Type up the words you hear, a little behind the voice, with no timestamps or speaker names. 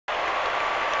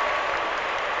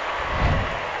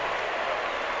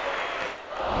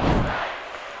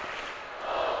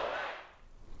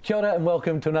Kia ora and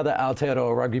welcome to another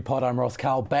Aotearoa Rugby Pod. I'm Ross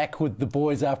Karl, back with the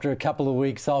boys after a couple of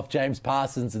weeks off. James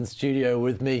Parsons in studio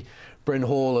with me. Bryn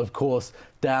Hall, of course,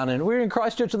 down in... We're in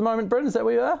Christchurch at the moment, Bryn, is that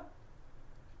where you are?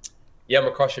 Yeah, I'm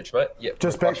in Christchurch, mate. Yep,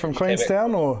 just back from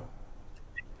Queenstown, or...?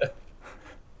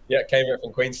 Yeah, came back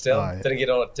from Queenstown. Oh, yeah. Didn't get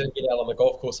out on the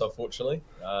golf course, unfortunately.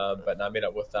 But no, I met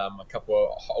up with a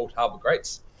couple of old harbour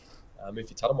greats,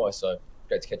 Mufi Taramai, so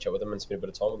great to catch up with them and spend a bit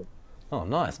of time with them. Oh,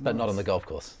 nice, but not on the golf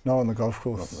course. Not on the golf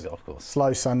course. Not on the golf course.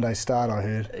 Slow Sunday start, I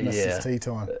heard. Missed his tea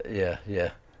time.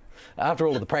 Yeah. After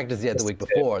all of the practice he had the week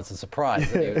before, it's a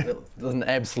surprise that he was an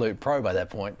absolute pro by that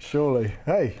point. Surely.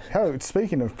 Hey,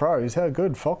 speaking of pros, how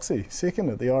good Foxy, second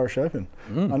at the Irish Open.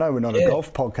 I know we're not a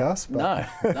golf podcast, but...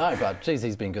 No, but geez,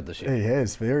 he's been good this year. He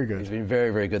has, very good. He's been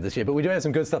very, very good this year. But we do have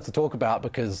some good stuff to talk about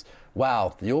because,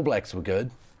 wow, the All Blacks were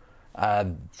good.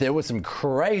 There were some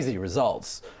crazy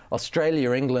results.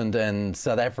 Australia, England and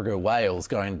South Africa, Wales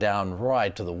going down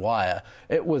right to the wire.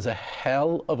 It was a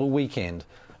hell of a weekend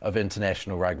of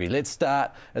international rugby. Let's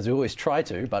start, as we always try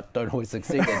to, but don't always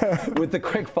succeed in, with the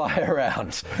quick fire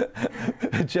round.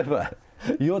 Jipper,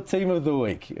 your team of the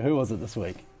week, who was it this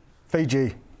week?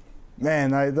 Fiji.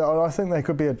 Man, I think they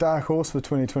could be a dark horse for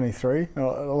 2023.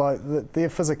 Like their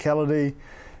physicality,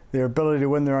 their ability to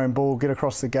win their own ball, get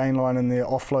across the gain line in their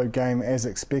offload game as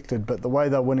expected, but the way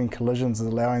they're winning collisions is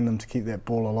allowing them to keep that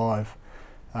ball alive.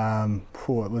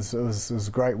 It was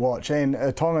a great watch. And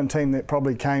a Tongan team that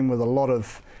probably came with a lot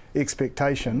of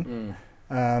expectation,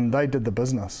 they did the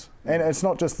business. And it's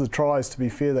not just the tries, to be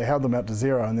fair, they held them out to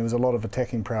 0 and there was a lot of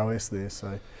attacking prowess there,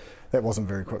 so that wasn't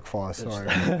very quick fire, sorry.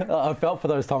 I felt for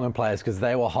those Tongan players because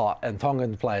they were hot and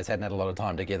Tongan players hadn't had a lot of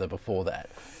time together before that.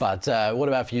 But what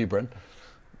about for you, Bryn?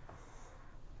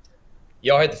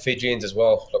 Yeah, I had the Fijians as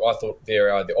well. Look, I thought their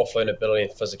offload ability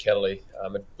and physicality,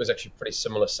 it was actually pretty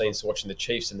similar scenes to watching the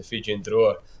Chiefs and the Fijian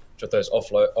Drua, with those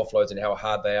offloads and how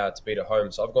hard they are to beat at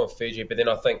home. So I've gone Fiji, but then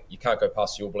I think you can't go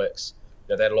past the All Blacks.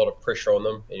 You know, they had a lot of pressure on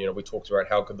them, and we talked about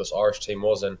how good this Irish team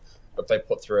was, and look, they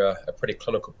put through a pretty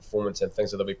clinical performance and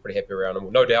things that they'll be pretty happy around.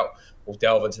 And no doubt we'll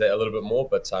delve into that a little bit more,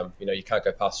 but you can't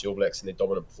go past the All Blacks and their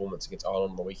dominant performance against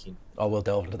Ireland on the weekend. Oh, we'll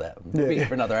delve into that. We'll be here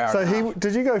for another hour. So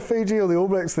did you go Fiji or the All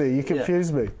Blacks there? You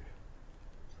confused me.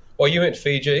 Well, you went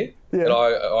Fiji, and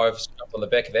I've jumped on the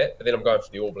back of that, but then I'm going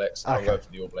for the All Blacks. Okay. I'm going for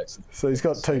the All Blacks. So he's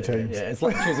got two teams. Yeah, it's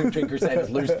like choosing between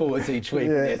Crusaders loose forwards each week.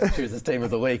 Yeah. He has to choose his team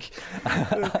of the week.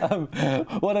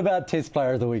 What about Test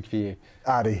Player of the Week for you?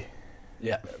 Ardie.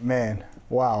 Yeah. Man,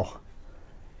 wow.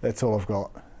 That's all I've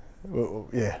got.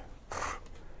 Yeah.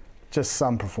 Just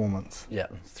some performance. Yeah,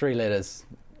 3 letters,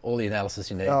 all the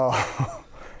analysis you need. Oh,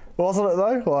 wasn't it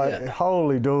though?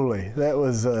 Holy dooly. That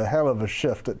was a hell of a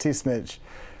shift at Test match,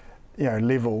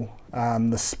 level.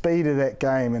 The speed of that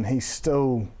game, and he's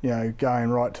still, going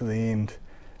right to the end.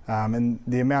 And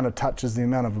the amount of touches, the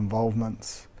amount of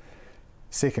involvements,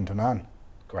 second to none.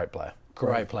 Great player.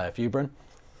 Great player. For you, Bryn?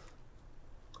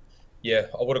 Yeah,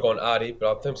 I would have gone Ardie, but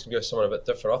I think it's going to go someone a bit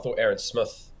different. I thought Aaron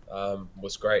Smith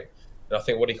was great. And I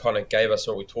think what he kind of gave us,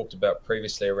 what we talked about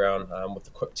previously around with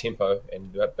the quick tempo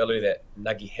and the ability that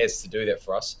Nuggie has to do that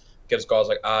for us, gives guys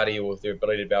like Ardie with their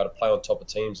ability to be able to play on top of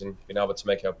teams and being able to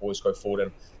make our boys go forward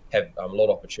and have a lot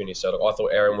of opportunities. So I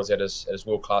thought Aaron was at his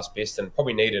world-class best and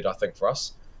probably needed, I think, for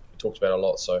us. We talked about it a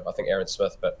lot, so I think Aaron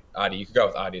Smith, but Ardie, you could go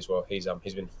with Ardie as well. He's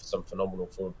been some phenomenal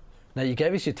form. Now, you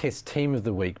gave us your Test team of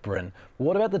the week, Bryn.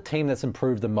 What about the team that's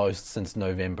improved the most since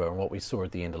November and what we saw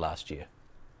at the end of last year?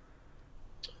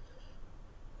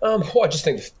 Well, I just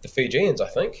think the Fijians, I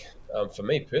think, for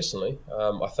me personally.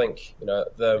 I think,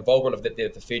 the involvement of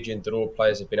the Fijian Drua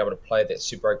players have been able to play at that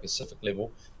Super Rugby Pacific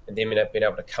level and then been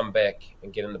able to come back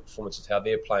and get in the performance of how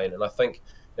they're playing. And I think,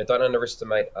 don't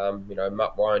underestimate,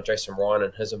 Mark Ryan, Jason Ryan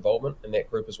and his involvement in that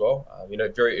group as well.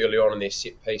 Very early on in their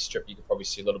set piece strip, you could probably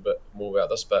see a little bit more about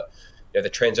this, but the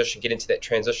transition, get into that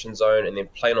transition zone and then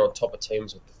playing on top of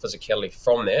teams with the physicality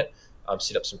from that,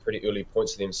 set up some pretty early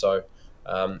points for them. So,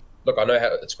 look, I know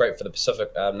how it's great for the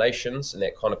Pacific nations and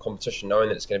that kind of competition, knowing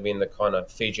that it's going to be in the kind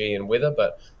of Fijian weather.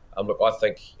 But look, I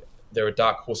think they're a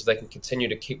dark horse if they can continue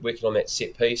to keep working on that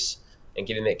set piece and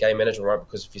getting that game management right.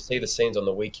 Because if you see the scenes on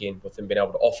the weekend with them being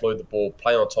able to offload the ball,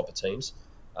 play on top of teams,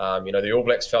 the All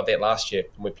Blacks felt that last year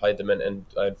when we played them in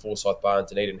Forsyth Bar and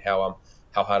Dunedin, how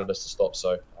hard it is to stop.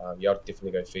 So, I'd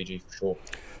definitely go Fiji for sure.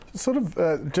 Sort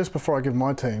of just before I give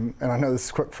my team, and I know this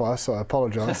is quick fire, so I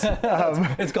apologise.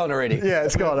 It's gone already. Yeah,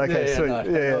 it's gone. Okay, sweet.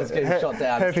 It's getting shot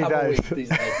down. Happy days. These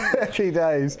days. Happy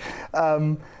days.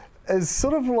 It's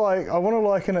sort of like, I want to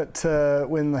liken it to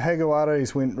when the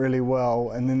Jaguares went really well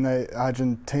and then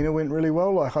Argentina went really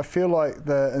well. Like, I feel like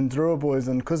the Ndrua boys,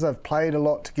 and because they've played a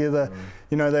lot together,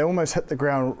 you know, they almost hit the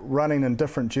ground running in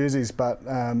different jerseys, but,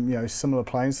 you know, similar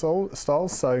playing styles.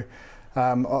 So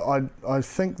I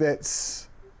think that's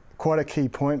quite a key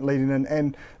point leading in,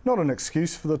 and not an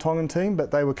excuse for the Tongan team,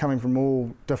 but they were coming from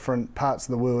all different parts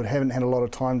of the world, haven't had a lot of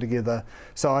time together,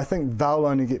 so I think they'll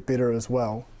only get better as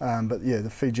well. But yeah, the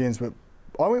Fijians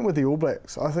I went with the All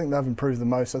Blacks. I think they've improved the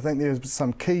most. I think there's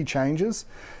some key changes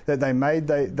that they made.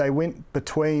 They went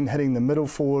between hitting the middle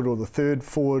forward or the third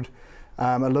forward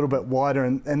a little bit wider,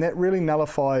 and that really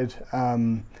nullified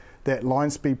that line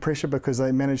speed pressure, because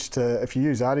they managed to, if you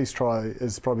use Artie's try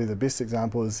is probably the best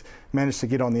example, is managed to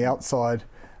get on the outside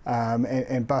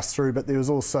and bust through. But there was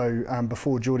also,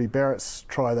 before Geordie Barrett's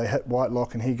try, they hit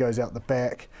Whitelock and he goes out the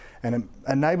back, and it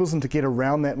enables them to get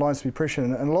around that line speed pressure.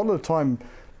 And a lot of the time,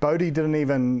 Bowden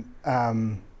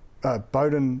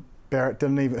Barrett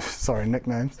didn't even, sorry,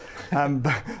 nicknames,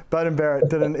 Bowden Barrett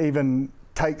didn't even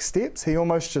take steps. He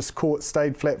almost just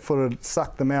stayed flat-footed,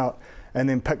 sucked them out, and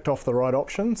then picked off the right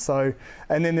option. So,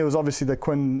 and then there was obviously the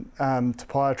Quinn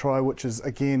Tupaia try, which is,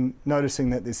 again,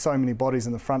 noticing that there's so many bodies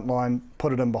in the front line,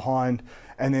 put it in behind,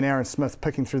 and then Aaron Smith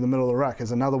picking through the middle of the ruck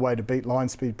is another way to beat line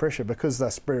speed pressure, because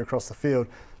they're spread across the field,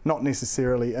 not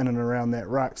necessarily in and around that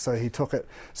ruck. So he took it.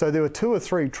 So there were 2 or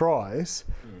 3 tries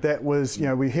that was, you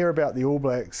know, we hear about the All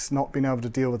Blacks not being able to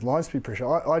deal with line speed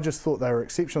pressure. I just thought they were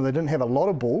exceptional. They didn't have a lot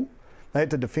of ball. They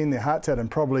had to defend their hearts out,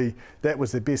 and probably that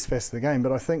was their best facet of the game.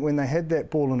 But I think when they had that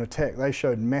ball in attack, they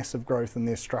showed massive growth in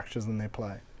their structures and their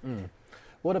play.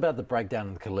 What about the breakdown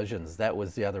and the collisions? That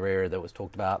was the other area that was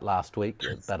talked about last week,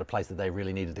 about a place that they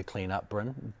really needed to clean up,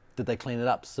 Bryn. Did they clean it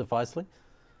up sufficiently?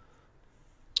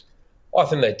 I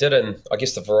think they did, and I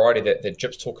guess the variety that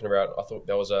Jip's talking about, I thought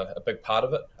that was a big part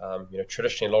of it. You know,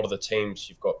 traditionally, a lot of the teams,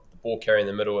 you've got the ball carrier in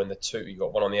the middle, and you've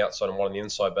got one on the outside and one on the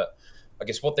inside, but I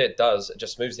guess what that does, it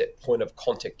just moves that point of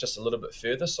contact just a little bit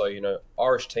further. So, you know,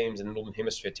 Irish teams and Northern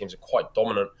Hemisphere teams are quite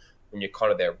dominant when you're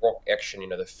kind of that rock action, you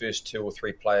know, the first 2 or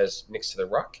 3 players next to the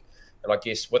ruck. And I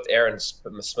guess with Aaron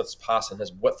Smith's pass and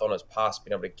his width on his pass,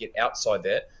 being able to get outside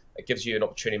that, it gives you an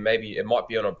opportunity. Maybe it might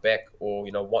be on a back or,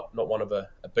 you know, not one of a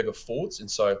bigger forwards. And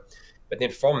so, but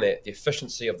then from that, the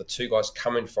efficiency of the 2 guys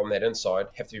coming from that inside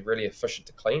have to be really efficient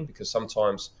to clean, because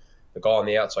sometimes the guy on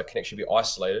the outside can actually be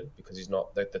isolated because he's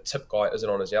not, the tip guy isn't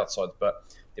on his outside. But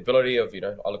the ability of, you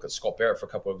know, I look at Scott Barrett for a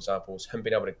couple of examples, him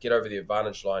being able to get over the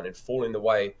advantage line and fall in the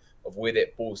way of where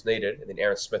that ball's needed, and then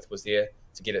Aaron Smith was there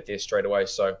to get it there straight away.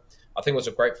 So I think it was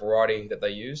a great variety that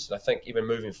they used, and I think even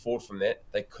moving forward from that,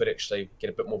 they could actually get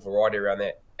a bit more variety around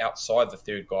that outside the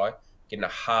third guy, getting a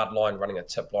hard line, running a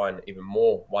tip line even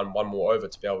more, one more over,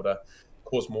 to be able to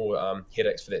cause more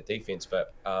headaches for that defence.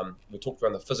 But we talked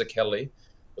around the physicality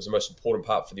was the most important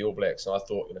part for the All Blacks, and I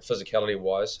thought, you know,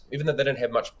 physicality-wise, even though they didn't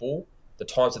have much ball, the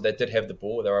times that they did have the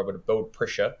ball, they were able to build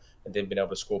pressure and then being able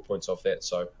to score points off that.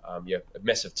 So, yeah, a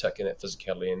massive tick in that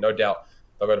physicality, and no doubt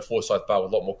they'll go to Forsyth Bar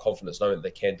with a lot more confidence knowing that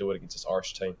they can do it against this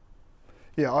Irish team.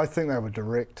 Yeah, I think they were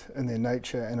direct in their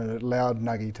nature, and it allowed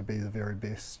Nuggie to be the very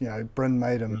best. You know, Bryn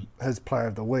made him his player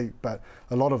of the week, but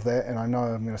a lot of that, and I know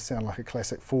I'm going to sound like a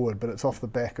classic forward, but it's off the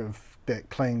back of that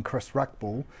clean, crisp ruck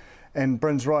ball. And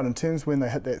Bryn's right, in terms of when they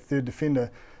hit that third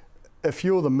defender, if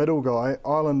you're the middle guy,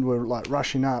 Ireland were like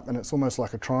rushing up, and it's almost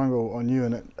like a triangle on you,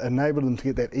 and it enabled them to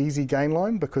get that easy gain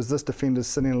line because this defender's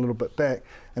sitting a little bit back,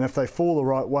 and if they fall the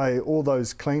right way, all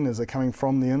those cleaners are coming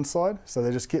from the inside, so they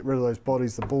just get rid of those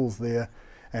bodies, the ball's there,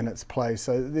 and it's play.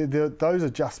 So those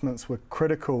adjustments were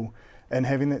critical in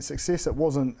having that success. It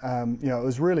wasn't, you know, it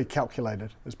was really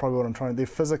calculated, is probably what I'm trying to,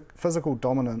 their physical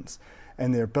dominance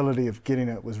and their ability of getting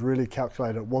it was really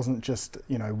calculated. It wasn't just,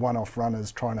 you know, one-off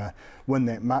runners trying to win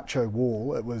that macho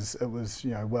wall. It was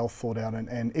you know, well thought out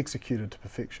and executed to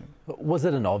perfection. Was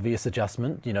it an obvious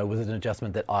adjustment? You know, was it an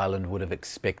adjustment that Ireland would have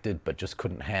expected but just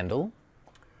couldn't handle?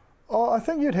 Oh, I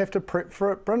think you'd have to prep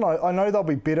for it, Bryn. I know they'll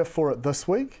be better for it this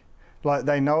week. Like,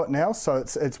 they know it now, so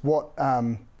it's what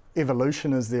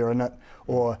evolution is there in it,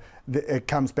 or it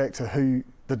comes back to who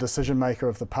the decision maker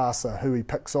of the passer, who he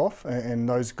picks off, and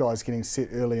those guys getting set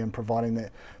early and providing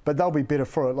that. But they'll be better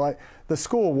for it. Like, the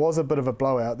score was a bit of a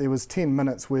blowout. There was 10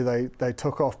 minutes where they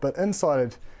took off, but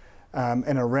inside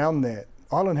and around that,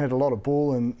 Ireland had a lot of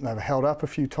ball and they were held up a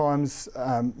few times.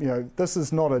 You know, this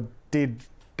is not a dead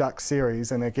duck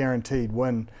series and a guaranteed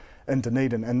win in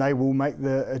Dunedin, and they will make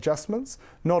the adjustments.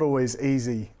 Not always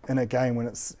easy in a game when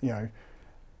it's, you know,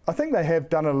 I think they have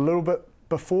done it a little bit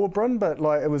before, Bryn, but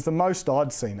like, it was the most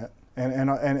I'd seen it,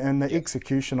 and the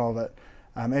execution of it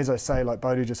As I say, like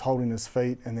Bodie just holding his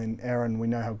feet, and then Aaron, we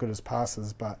know how good his pass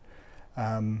is, but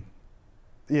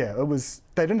yeah,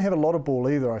 they didn't have a lot of ball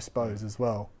either, I suppose, as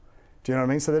well. Do you know what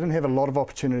I mean? So they didn't have a lot of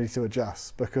opportunity to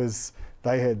adjust because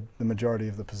they had the majority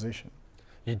of the possession.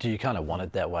 Do you kind of want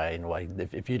it that way, in a way?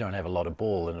 If you don't have a lot of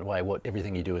ball, in a way,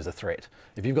 everything you do is a threat.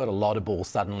 If you've got a lot of ball,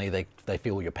 suddenly they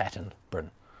feel your pattern,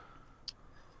 Bryn.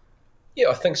 Yeah,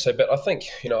 I think so. But I think,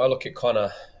 I look at kind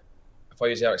of, if I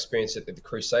use our experience at the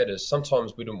Crusaders,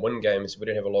 sometimes we didn't win games, we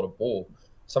didn't have a lot of ball.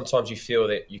 Sometimes you feel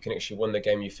that you can actually win the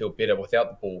game, you feel better without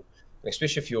the ball. And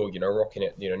especially if you're, rocking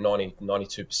at,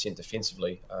 92%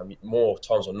 defensively, more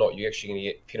times or not, you're actually going to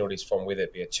get penalties from whether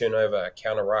it be a turnover, a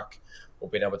counter ruck, or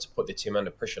being able to put their team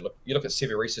under pressure. You look at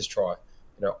Sevu Reece's try,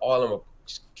 Ireland were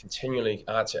continually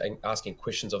asking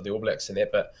questions of the All Blacks and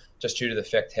that, but just due to the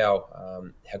fact how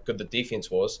good the defence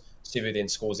was, Sevu then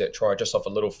scores that try just off a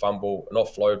little fumble, an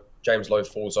offload, James Lowe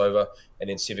falls over, and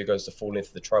then Sevu goes the full length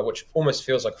of the try, which almost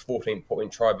feels like a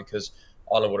 14-point try because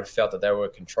Ireland would have felt that they were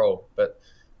in control. But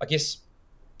I guess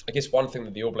one thing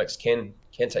that the All Blacks can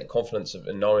take confidence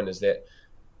in knowing is that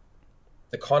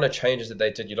the kind of changes that they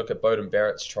did, you look at Beauden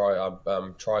Barrett's try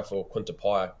for Quinta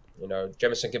Paya,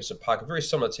 Jamison Gibson Park, very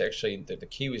similar to actually the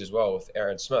Kiwis as well with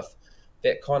Aaron Smith.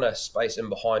 That kind of space in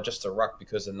behind just a ruck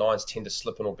because the nines tend to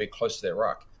slip in or be close to that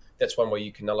ruck. That's one way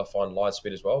you can nullify line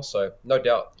speed as well. So no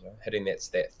doubt, hitting that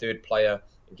third player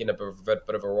and getting a bit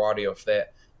of variety of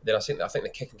that. Then I think the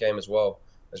kicking game as well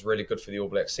is really good for the All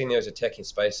Blacks. Seeing those attacking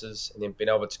spaces and then being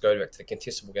able to go back to the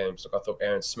contestable games. Like I thought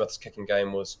Aaron Smith's kicking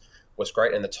game was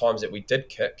great, and the times that we did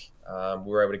kick,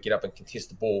 we were able to get up and contest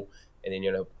the ball. And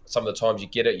then, some of the times you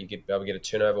get it, be able to get a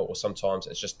turnover, or sometimes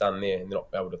it's just done there and they're not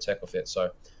able to tackle that. So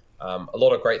a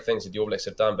lot of great things that the All Blacks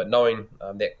have done, but knowing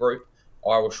that group,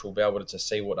 Irish will be able to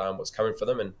see what's coming for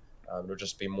them, and it'll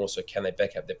just be more so can they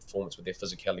back up their performance with their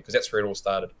physicality, because that's where it all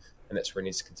started and that's where it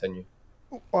needs to continue.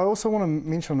 I also want to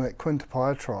mention that Quinta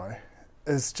Paya try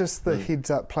is just the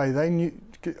heads-up play. They knew.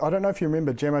 I don't know if you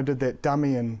remember, Jamo did that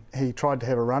dummy and he tried to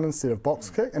have a run instead of box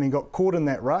kick, and he got caught in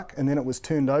that ruck, and then it was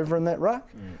turned over in that ruck.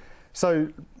 So,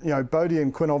 Bodie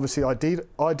and Quinn obviously ID'd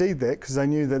that because they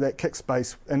knew that kick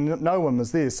space and no one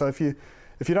was there. So if you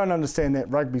don't understand that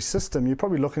rugby system, you're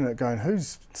probably looking at it going,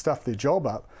 who's stuffed their job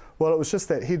up? Well, it was just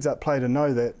that heads-up play to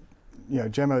know that,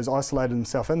 Jamo's isolated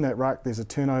himself in that ruck, there's a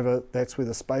turnover, that's where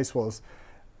the space was.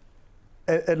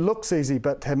 It looks easy,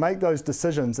 but to make those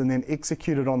decisions and then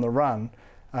execute it on the run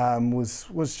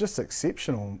was just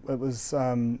exceptional. It was,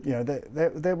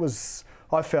 that was,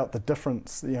 I felt the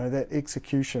difference, that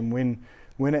execution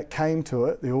when it came to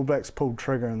it, the All Blacks pulled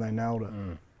trigger and they nailed it.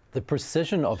 The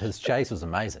precision of his chase was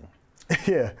amazing.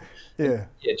 Yeah.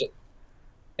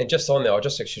 And just on there, I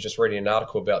just reading an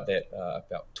article about that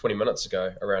about 20 minutes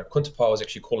ago around Quinta Paya was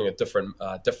actually calling a different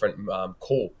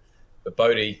call. But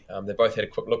Bodie, they both had a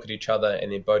quick look at each other,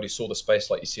 and then Bodie saw the space,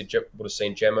 like you said, would have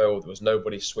seen Jamo, or there was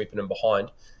nobody sweeping in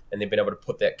behind, and then been able to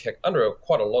put that kick under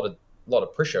quite a lot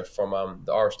of pressure from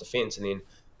the Irish defence, and then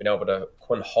being able to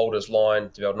Quinn hold his line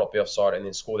to be able to not be offside and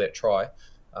then score that try.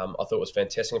 I thought it was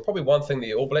fantastic, and probably one thing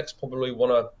the All Blacks probably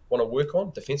want to work on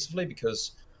defensively,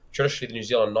 because traditionally the New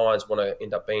Zealand Nines want to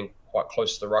end up being quite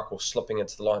close to the ruck or slipping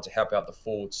into the line to help out the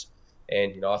forwards.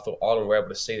 And, I thought Ireland were able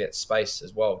to see that space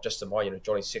as well. Just in my,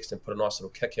 Johnny Sexton put a nice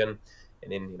little kick in.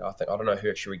 And then, I don't know who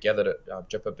actually regathered it,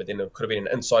 Jipper, but then it could have been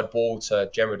an inside ball to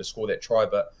Jammer to score that try,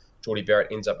 but Geordie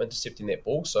Barrett ends up intercepting that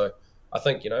ball. So I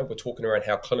think, we're talking around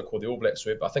how clinical the All Blacks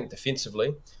were, but I think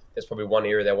defensively, that's probably one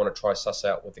area they want to try suss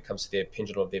out when it comes to their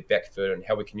pendulum of their back foot and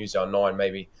how we can use our nine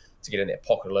maybe to get in that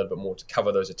pocket a little bit more to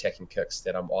cover those attacking kicks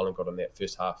that Ireland got in that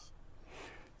first half.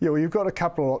 Yeah, well, you've got a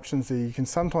couple of options there. You can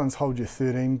sometimes hold your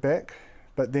 13 back,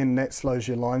 but then that slows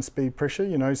your line speed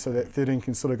pressure, so that 13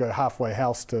 can sort of go halfway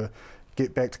house to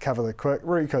get back to cover the quick.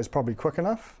 Rico's probably quick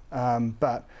enough,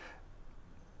 but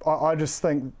I just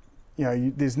think,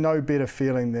 there's no better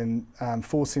feeling than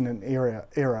forcing an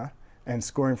error and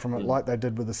scoring from it like they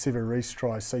did with the Sevu Reece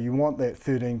try. So you want that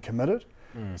 13 committed.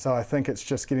 So I think it's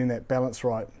just getting that balance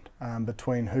right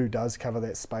between who does cover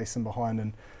that space in behind,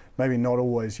 and maybe not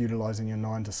always utilising your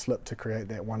 9 to slip to create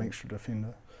that one extra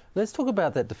defender. Let's talk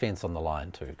about that defence on the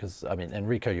line too, because, and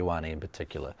Rieko Ioane in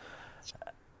particular.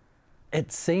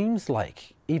 It seems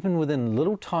like, even within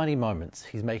little tiny moments,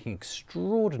 he's making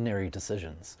extraordinary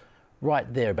decisions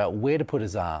right there about where to put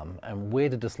his arm and where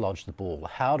to dislodge the ball,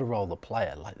 how to roll the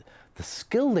player. Like, the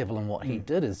skill level in what he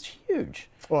did is huge.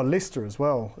 Well, Leicester as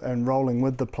well, and rolling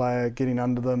with the player, getting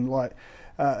under them. Like,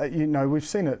 we've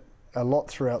seen it a lot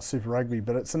throughout Super Rugby,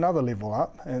 but it's another level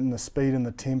up, and the speed and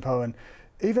the tempo, and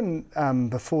even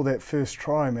before that first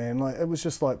try, man, like it was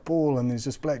just like ball, and there's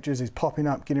just black jerseys popping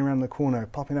up, getting around the corner,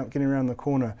 popping up, getting around the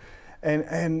corner.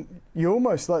 And you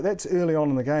almost, like, that's early on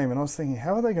in the game, and I was thinking,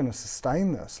 how are they going to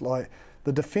sustain this? Like,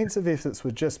 the defensive efforts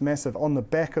were just massive on the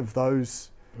back of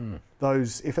those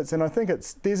efforts, and I think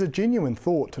there's a genuine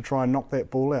thought to try and knock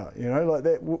that ball out, you know, like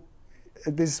that.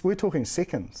 We're talking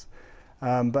seconds,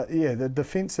 but yeah, the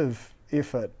defensive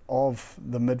effort of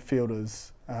the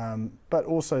midfielders, but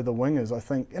also the wingers, I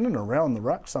think, in and around the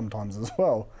ruck sometimes as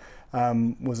well,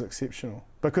 was exceptional,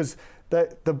 because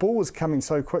the ball was coming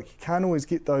so quick, you can't always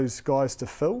get those guys to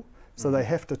fill, so they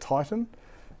have to tighten,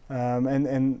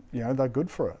 and you know, they're good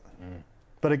for it.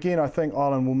 But again, I think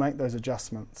Ireland will make those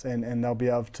adjustments, and they'll be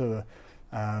able to,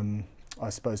 I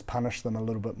suppose, punish them a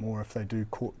little bit more if they do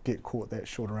get caught that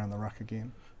short around the ruck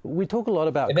again. We talk a lot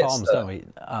about comms, don't we?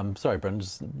 Sorry, Bryn,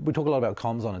 we talk a lot about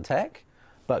comms on attack,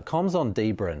 but comms on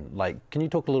D, Bryn, like, can you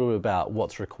talk a little bit about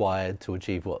what's required to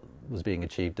achieve what was being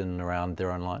achieved in and around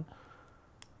their own line?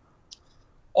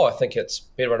 Oh, I think it's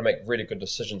better to make really good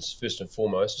decisions first and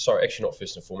foremost. Sorry, actually not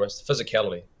first and foremost.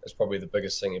 Physicality is probably the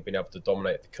biggest thing in being able to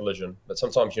dominate the collision. But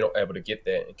sometimes you're not able to get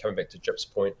that. And coming back to Jip's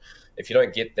point, if you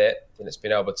don't get that, then it's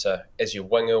being able to, as your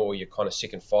winger or your kind of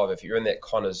second five, if you're in that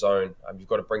kind of zone, you've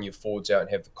got to bring your forwards out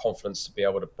and have the confidence to be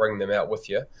able to bring them out with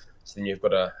you. So then you've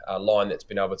got a line that's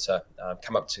been able to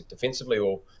come up to defensively,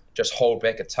 or just hold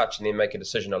back a touch and then make a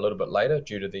decision a little bit later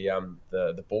due to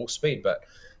the ball speed. But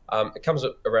it comes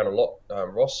around a lot,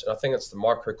 Ross, and I think it's the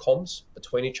micro comms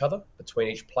between each other, between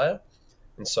each player.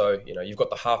 And so, you know, you've got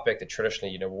the halfback that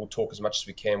traditionally, you know, we'll talk as much as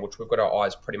we can, which we've got our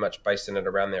eyes pretty much based in it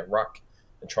around that ruck,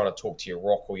 and trying to talk to your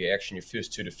rock or your action, your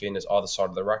first two defenders either side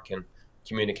of the ruck, and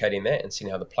communicating that and seeing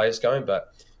how the play's going.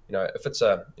 But you know, if it's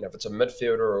a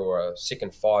midfielder or a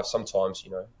second five, sometimes,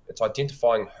 you know, it's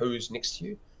identifying who's next to you.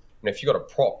 You know, if you've got a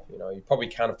prop, you know, you probably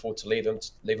can't afford to leave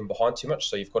him behind too much.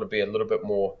 So you've got to be a little bit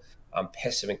more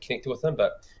passive and connected with them.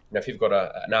 But you know, if you've got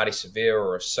an Artie Severe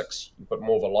or a six, you've got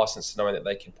more of a license to knowing that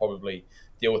they can probably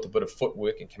deal with a bit of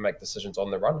footwork and can make decisions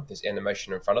on the run if there's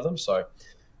animation in front of them. So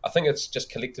I think it's just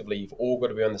collectively, you've all got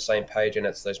to be on the same page, and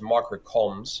it's those micro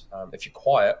comms. If you're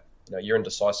quiet, you know, you're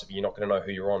indecisive, you're not going to know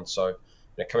who you're on. So, you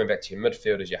know, coming back to your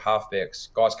midfielders, your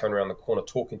halfbacks, guys coming around the corner,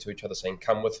 talking to each other, saying,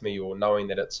 come with me, or knowing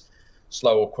that it's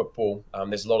slow or quick ball.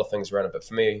 There's a lot of things around it. But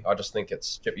for me, I just think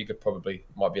it's, you could probably,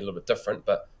 might be a little bit different,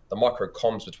 but the micro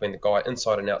comms between the guy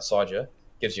inside and outside you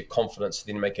gives you confidence to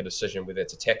then make a decision, whether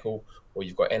it's a tackle or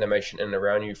you've got animation in and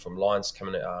around you from lines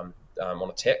coming on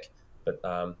attack. But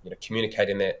you know,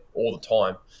 communicating that all the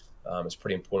time is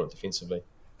pretty important defensively.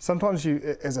 Sometimes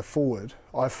you, as a forward,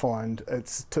 I find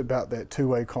it's about that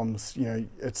two-way comms. You know,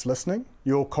 it's listening.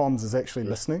 Your comms is actually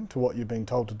listening to what you're being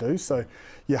told to do. So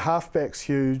your halfback's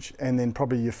huge, and then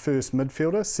probably your first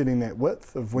midfielder setting that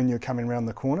width of when you're coming around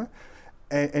the corner,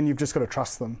 and you've just got to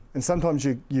trust them. And sometimes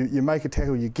you make a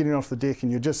tackle, you're getting off the deck,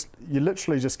 and you're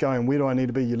literally just going, where do I need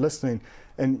to be? You're listening,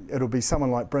 and it'll be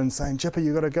someone like Bryn saying, Jipper,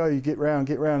 you got to go. You get round,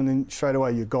 and then straight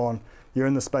away you're gone. You're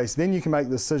in the space. Then you can make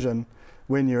the decision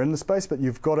when you're in the space, but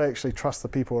you've got to actually trust the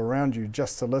people around you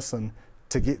just to listen,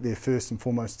 to get there first and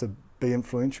foremost, to be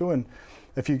influential. And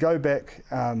if you go back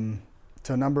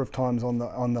to a number of times on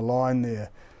the line there,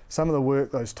 some of the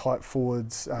work those tight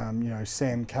forwards, you know,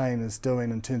 Sam Kane is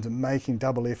doing in terms of making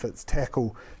double efforts,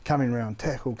 tackle, coming round,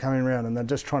 and they're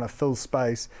just trying to fill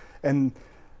space. And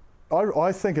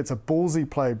I think it's a ballsy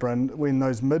play, Bryn, when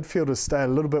those midfielders stay a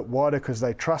little bit wider because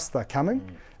they trust they're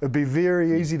coming. It'd be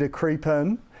very easy to creep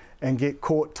in and get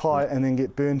caught tight and then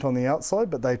get burnt on the outside,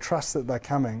 but they trust that they're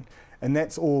coming. And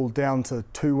that's all down to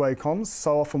two-way comms.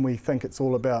 So often we think it's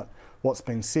all about what's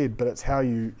being said, but it's how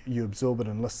you absorb it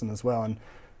and listen as well. And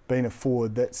being a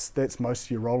forward, that's most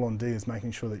of your role on D, is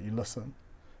making sure that you listen.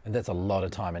 And that's a lot of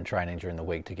time in training during the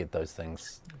week to get those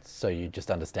things so you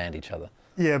just understand each other.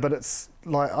 Yeah, but it's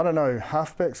like, I don't know,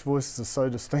 halfbacks' voices are so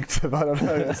distinctive. I don't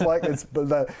know. It's like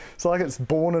it's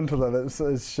born into them.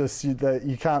 It's just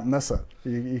you can't miss it.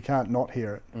 You can't not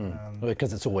hear it.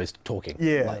 Because it's always talking.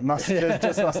 Yeah, it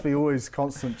just must be always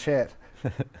constant chat.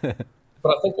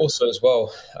 But I think also as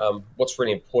well, what's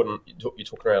really important, you're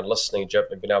talking around listening, Jip,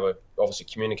 and being able to obviously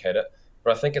communicate it.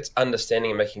 But I think it's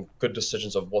understanding and making good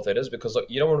decisions of what that is, because look,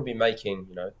 you don't want to be making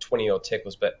 20-odd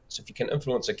tackles, but so if you can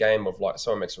influence a game of like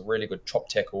someone makes a really good chop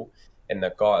tackle and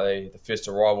the guy, the first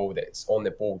arrival that's on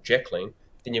the ball jackling,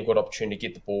 then you've got opportunity to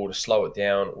get the ball to slow it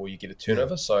down or you get a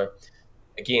turnover. So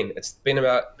again, it's been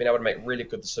about being able to make really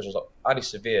good decisions. Like Artie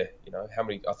Severe,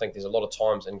 I think there's a lot of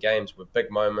times in games with big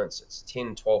moments, it's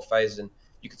 10, 12 phases, and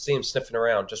you could see him sniffing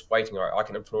around, just waiting, all right, I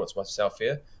can influence myself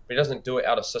here. But he doesn't do it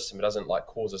out of system. It doesn't like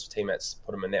cause his teammates to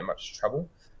put him in that much trouble.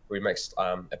 where he makes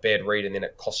a bad read and then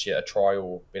it costs you a try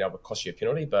or being able to cost you a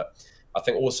penalty. But I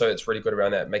think also it's really good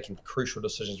around that, making crucial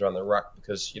decisions around the ruck,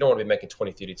 because you don't want to be making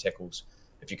 20, 30 tackles.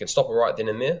 If you can stop it right then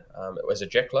and there as a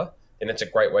jackler, then that's a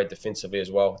great way defensively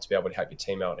as well to be able to help your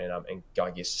team out and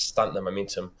I guess stunt the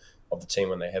momentum of the team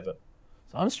when they have it.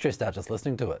 So I'm stressed out just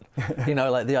listening to it. You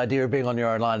know, like the idea of being on your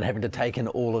own line and having to take in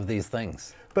all of these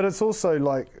things. But it's also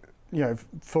like, you know,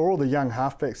 for all the young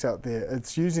halfbacks out there,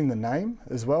 it's using the name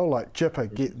as well, like Jipper,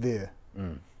 get there.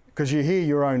 Because you hear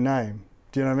your own name.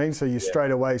 Do you know what I mean? So you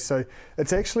straight away. So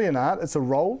it's actually an art. It's a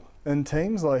role in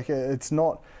teams. Like it's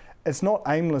not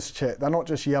aimless chat. They're not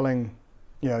just yelling,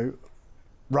 you know,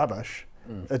 rubbish.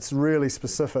 It's really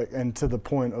specific and to the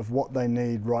point of what they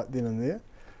need right then and there,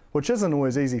 which isn't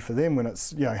always easy for them when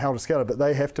it's, you know, held together. But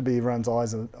they have to be everyone's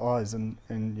eyes, and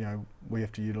you know, we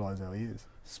have to utilise our ears.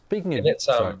 Speaking of,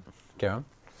 sorry, Karen.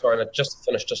 Sorry, and just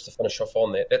to finish off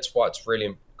on that, that's why it's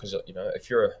really, because, you know, if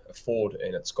you're a forward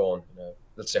and it's gone, you know,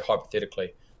 let's say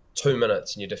hypothetically 2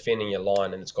 minutes and you're defending your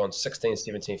line and it's gone 16,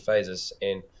 17 phases,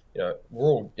 and, you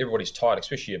know, everybody's tired,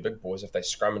 especially your big boys, if they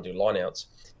scrum and do lineouts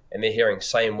and they're hearing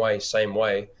same way.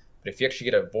 But if you actually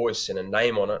get a voice and a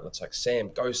name on it, and it's like, Sam,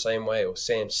 go same way, or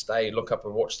Sam, stay, look up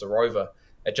and watch the rover,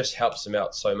 it just helps them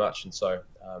out so much. And so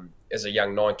as a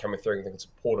young nine coming through, I think it's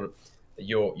important that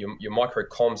your micro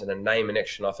comms and a name and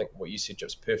action. I think what you said,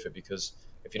 Jip's perfect, because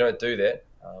if you don't do that,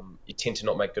 you tend to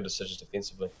not make good decisions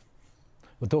defensively.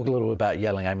 We'll talk a little bit about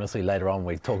yelling aimlessly later on.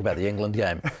 We talk about the England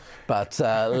game, but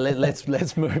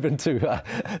let's move into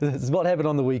this is what happened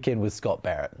on the weekend with Scott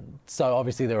Barrett. So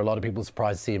obviously there are a lot of people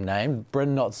surprised to see him named.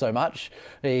 Bryn, not so much.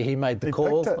 He made the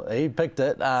call. He picked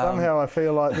it. Somehow I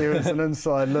feel like there was an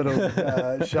inside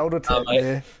little shoulder tap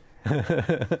there.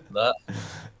 Nah.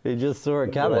 He just saw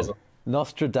it coming.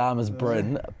 Nostradamus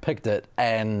Bryn picked it.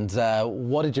 And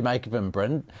what did you make of him,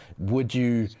 Bryn? Would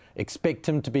you expect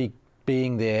him to be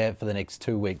being there for the next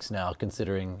 2 weeks now,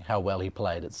 considering how well he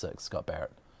played at 6, Scott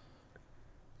Barrett?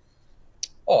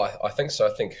 Oh, I think so. I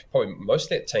think probably most of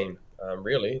that team,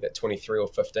 really, that 23 or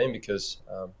 15, because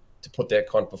to put that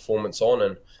kind of performance on,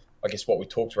 and I guess what we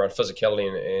talked around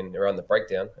physicality and around the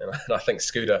breakdown, and I think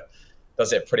Scooter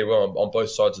does that pretty well on both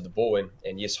sides of the ball.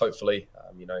 And yes, hopefully,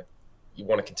 you know, you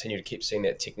want to continue to keep seeing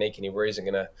that technique, and he isn't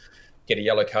going to get a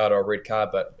yellow card or a red card,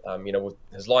 but you know, with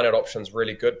his line-out option's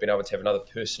really good. Being able to have another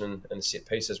person in the set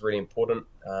piece is really important.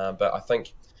 But I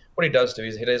think what he does do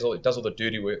is he does all the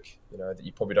dirty work, you know, that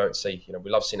you probably don't see. You know, we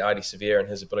love seeing Adi Severe and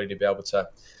his ability to be able to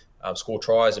score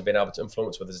tries and being able to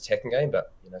influence with his attacking game.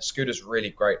 But you know, Scooter's really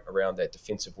great around that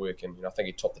defensive work, and you know, I think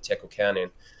he topped the tackle count,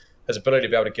 and his ability to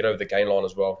be able to get over the gain line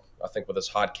as well. I think with his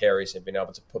hard carries and being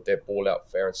able to put that ball out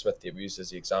for Aaron Smith that we used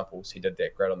as the examples, he did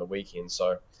that great on the weekend.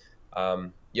 So.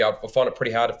 Yeah, I find it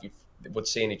pretty hard if you would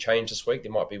see any change this week.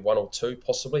 There might be 1 or 2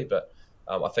 possibly, but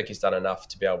I think he's done enough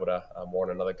to be able to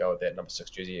warrant another go at that number 6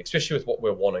 jersey, especially with what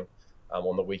we're wanting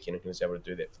on the weekend, and he was able to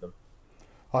do that for them.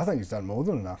 I think he's done more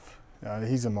than enough.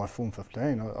 He's in my form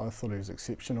 15. I thought he was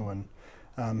exceptional,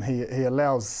 and he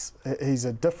allows. He's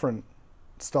a different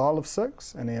style of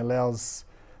 6, and he allows,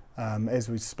 as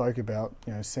we spoke about,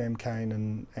 you know, Sam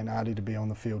Cane and Artie to be on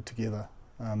the field together,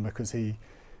 because he,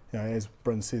 you know, as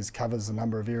Bryn says, covers a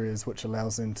number of areas which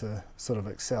allows them to sort of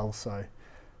excel. So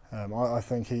I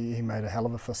think he made a hell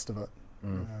of a fist of it.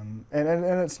 And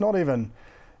it's not even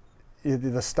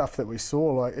the stuff that we saw.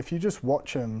 Like, if you just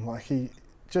watch him, like, he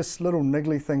just little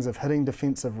niggly things of hitting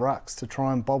defensive rucks to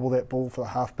try and bobble that ball for the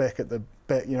halfback at the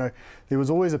back. You know, there was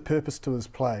always a purpose to his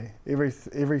play.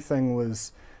 Everything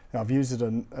was, I've used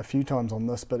it a few times on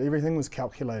this, but everything was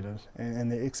calculated, and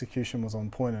the execution was on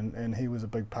point, and he was a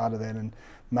big part of that, and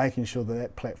making sure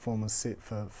that platform was set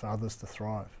for others to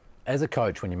thrive. As a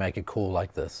coach, when you make a call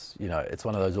like this, you know, it's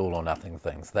one of those all or nothing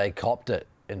things. They copped it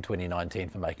in 2019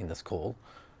 for making this call.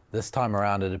 This time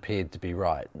around, it appeared to be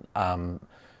right.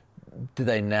 Do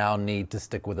they now need to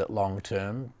stick with it long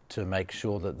term to make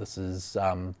sure that this is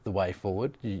the way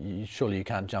forward? Surely you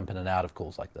can't jump in and out of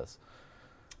calls like this.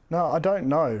 No, I don't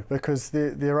know, because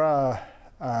there are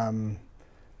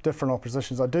different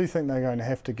oppositions. I do think they're going to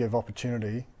have to give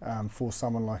opportunity for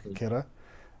someone like Akira,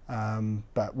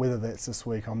 but whether that's this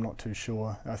week, I'm not too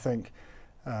sure. I think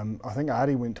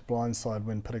Artie went to blindside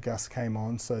when Pitagus came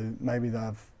on, so maybe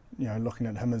they've, you know, looking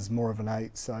at him as more of an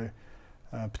 8. So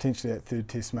potentially that third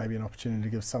test may be an opportunity to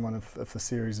give someone if the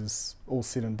series is all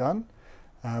said and done.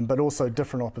 But also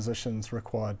different oppositions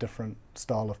require different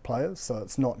style of players, so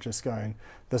it's not just going,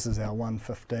 this is our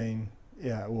 115,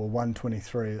 or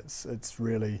 123. It's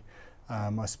really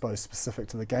I suppose, specific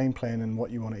to the game plan and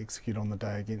what you want to execute on the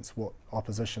day against what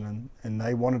opposition. And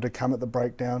they wanted to come at the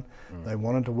breakdown, they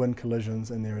wanted to win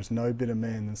collisions, and there is no better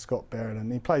man than Scott Barrett. And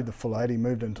he played the full 80,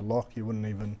 moved into lock. You wouldn't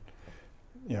even,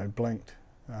 blinked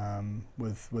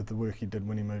with the work he did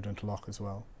when he moved into lock as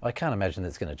well. I can't imagine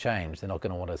that's going to change. They're not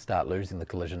going to want to start losing the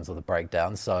collisions or the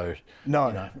breakdowns. So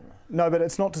no, but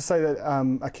it's not to say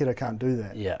that Akira can't do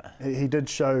that. Yeah, he did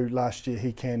show last year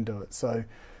he can do it. So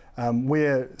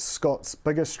where Scott's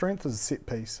biggest strength is a set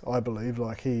piece, I believe.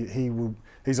 Like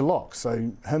he's a lock. So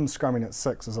him scrumming at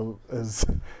 6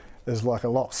 is like a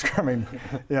lock scrumming.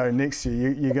 Next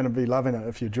year you're going to be loving it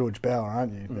if you're George Bauer,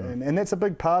 aren't you? And that's a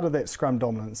big part of that scrum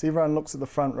dominance. Everyone looks at the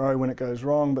front row when it goes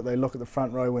wrong, but they look at the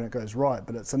front row when it goes right.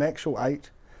 But it's an actual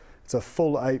 8. It's a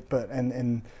full 8 bit,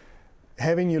 and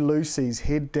having your loosies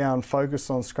head down, focus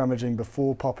on scrummaging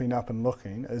before popping up and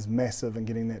looking is massive and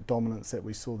getting that dominance that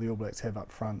we saw the All Blacks have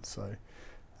up front. So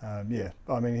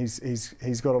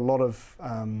he's got a lot of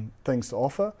things to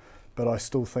offer, but I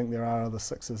still think there are other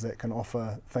sixes that can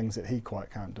offer things that he quite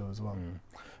can't do as well.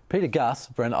 Peter Gus,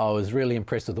 Bryn, I was really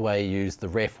impressed with the way he used the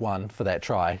ref 1 for that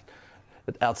try.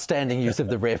 Outstanding use of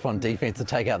the ref on defence to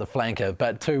take out the flanker.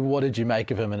 But 2, what did you make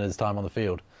of him in his time on the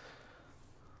field?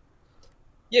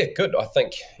 Yeah, good. I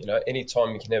think, any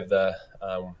time you can have the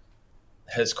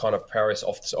his kind of prowess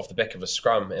off the back of a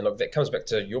scrum, and look, that comes back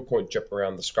to your point, Jip,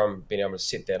 around the scrum being able to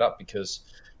set that up, because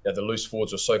the loose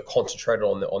forwards were so concentrated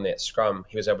on that scrum.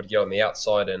 He was able to get on the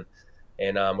outside and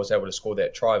was able to score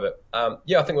that try. But I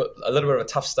think a little bit of a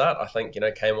tough start. I think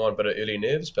came on a bit of early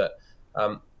nerves, but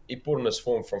he brought in his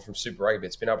form from Super Rugby.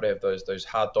 It's been able to have those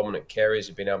hard dominant carries.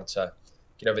 He's been able to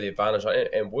get over the advantage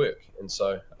and work. And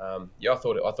so I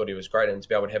thought he was great, and to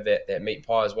be able to have that meat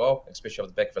pie as well, especially off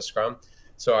the back of a scrum.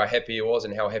 So how happy he was,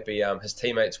 and how happy his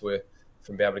teammates were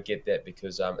from being able to get that,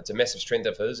 because it's a massive strength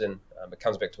of his, and it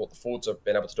comes back to what the forwards have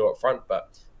been able to do up front. But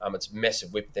it's a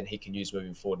massive weapon that he can use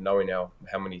moving forward, knowing now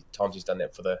how many times he's done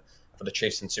that for the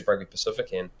Chiefs in Super Rugby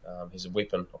Pacific, and he's a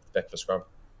weapon off the back of a scrum.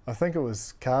 I think it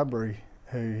was Carberry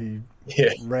who he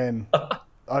ran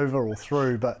over or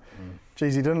through, but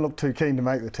geez, he didn't look too keen to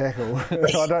make the tackle.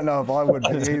 I don't know if I would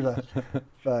be either,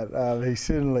 but he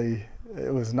certainly,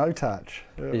 it was no touch.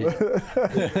 But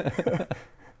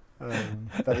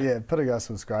yeah, Pitagus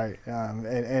was great,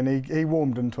 and he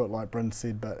warmed into it like Bryn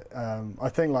said. But I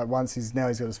think once he's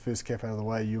got his first cap out of the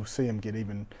way, you'll see him get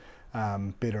even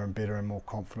better and better and more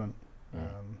confident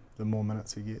the more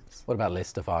minutes he gets. What about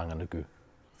Lester Whanganuku?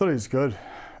 I thought he was good.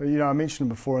 I mentioned him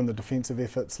before in the defensive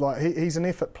efforts. He's an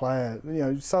effort player.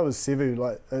 So is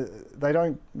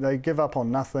Sevu. They give up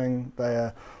on nothing. They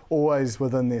are always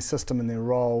within their system and their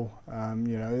role.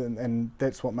 And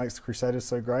that's what makes the Crusaders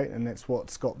so great, and that's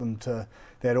what's got them to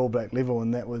that All Black level.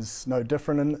 And that was no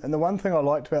different. And the one thing I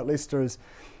liked about Lester is,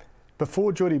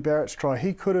 before Geordie Barrett's try,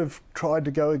 he could have tried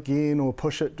to go again or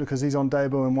push it because he's on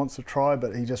debut and wants to try,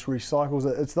 but he just recycles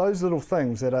it. It's those little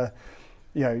things that are,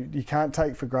 you can't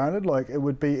take for granted. It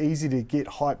would be easy to get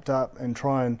hyped up and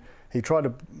he tried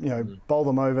to, bowl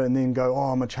them over and then go,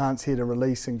 I'm a chance here to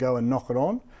release and go and knock it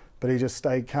on. But he just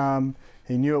stayed calm.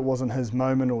 He knew it wasn't his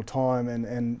moment or time,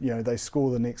 and they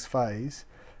score the next phase.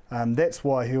 That's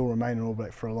why he'll remain an All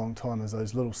Black for a long time, is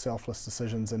those little selfless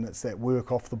decisions, and it's that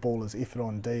work off the ball, his effort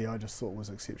on D, I just thought was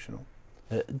exceptional.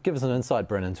 Give us an insight,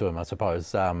 Bryn, into him, I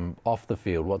suppose. Off the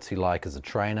field, what's he like as a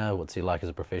trainer? What's he like as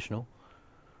a professional?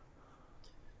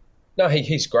 No,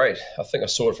 he's great. I think I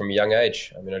saw it from a young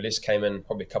age. Les came in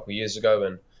probably a couple of years ago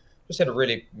and just had a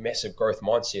really massive growth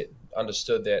mindset.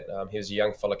 Understood that he was a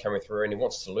young fella coming through and he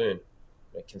wants to learn.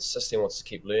 Consistently wants to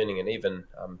keep learning, and even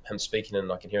him speaking, and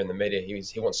I can hear in the media, he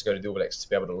wants to go to the All Blacks to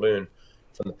be able to learn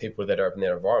from the people that are in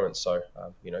that environment. So,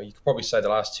 you could probably say the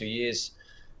last 2 years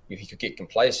he could get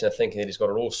complacent, thinking that he's got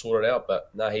it all sorted out. But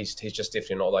no, he's just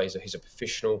definitely not that. He's a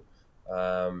professional.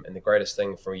 And the greatest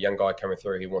thing for a young guy coming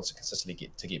through, he wants to consistently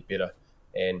get better,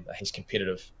 and he's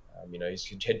competitive. He's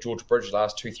had George Bridge the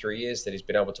last 2-3 years that he's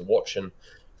been able to watch and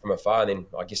from afar, and then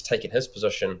I guess taking his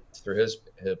position through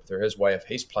his way of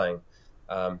his playing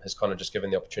has kind of just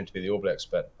given the opportunity to be the All Blacks.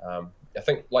 But I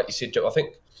think, like you said, Joe, I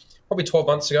think probably 12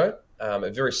 months ago, a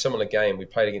very similar game we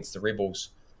played against the Rebels,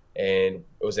 and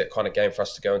it was that kind of game for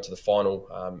us to go into the final.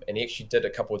 And he actually did a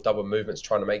couple of double movements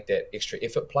trying to make that extra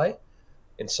effort play.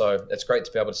 And so it's great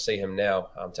to be able to see him now,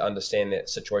 to understand that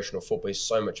situational football is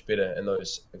so much better in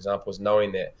those examples,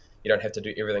 knowing that you don't have to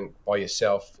do everything by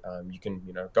yourself. You can,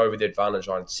 go with the advantage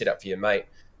line, set up for your mate.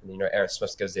 And, Aaron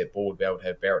Smith gives that ball to be able to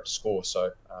have Barrett to score.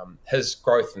 So his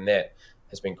growth in that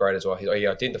has been great as well. He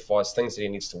identifies things that he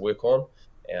needs to work on,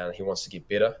 and he wants to get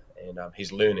better. And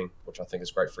he's learning, which I think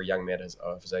is great for a young man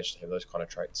of his age to have those kind of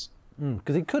traits.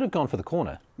 Because he could have gone for the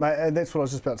corner. Mate, and that's what I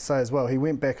was just about to say as well. He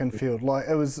went back infield. Like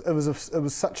it was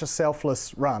such a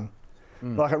selfless run.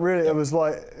 Like it was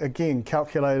like, again,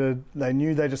 calculated. They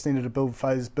knew they just needed to build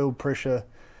phase, build pressure,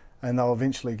 and they'll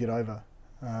eventually get over.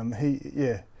 And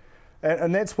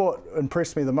that's what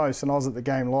impressed me the most. And I was at the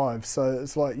game live, so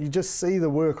it's like you just see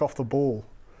the work off the ball.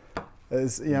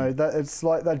 It's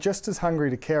like they're just as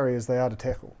hungry to carry as they are to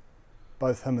tackle.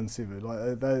 Both him and Sevu,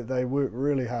 like they work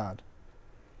really hard.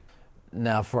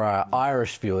 Now, for our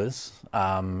Irish viewers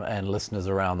and listeners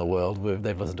around the world,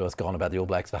 they've listened to us go on about the All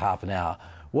Blacks for half an hour.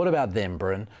 What about them,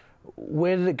 Bryn?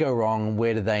 Where did it go wrong?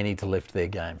 Where do they need to lift their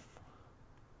game?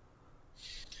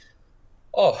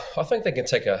 Oh, I think they can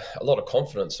take a lot of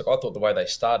confidence. Look, I thought the way they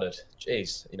started,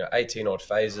 18 odd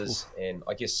phases, and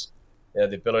I guess the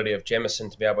ability of Jamison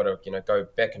to be able to go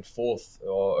back and forth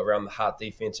or around the Hart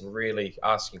defence and really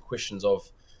asking questions of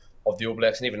the All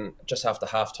Blacks, and even just after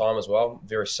half time as well,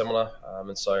 very similar.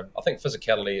 And so I think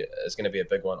physicality is going to be a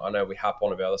big one. I know we harp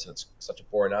on about this and it's such a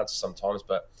boring answer sometimes,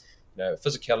 but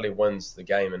physicality wins the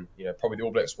game, and probably the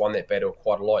All Blacks won that battle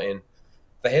quite a lot, and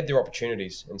they had their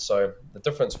opportunities. And so the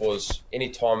difference was any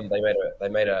time they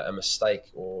made a mistake,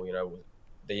 or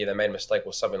they made a mistake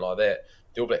or something like that,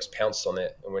 the All Blacks pounced on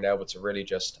that and were able to really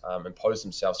just impose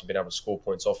themselves and been able to score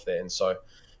points off there. And so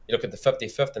you look at the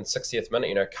 55th and 60th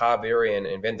minute, Carberry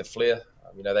and Van der Fleer,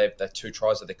 they had 2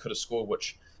 tries that they could have scored,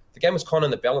 which the game was kind of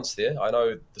in the balance there. I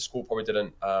know the score probably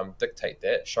didn't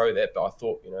show that, but I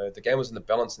thought, the game was in the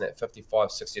balance in that 55,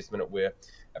 60th minute, where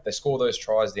if they score those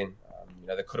tries, then,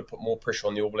 they could have put more pressure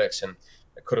on the All Blacks, and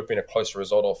it could have been a closer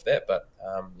result off that. But,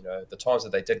 the times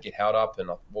that they did get held up, and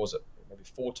what was it, maybe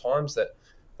 4 times that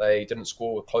they didn't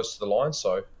score close to the line.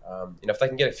 So, if they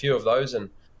can get a few of those and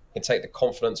can take the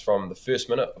confidence from the first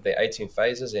minute of their 18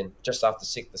 phases and just after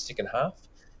the second half,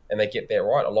 and they get that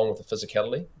right along with the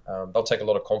physicality, they'll take a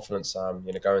lot of confidence,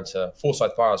 go into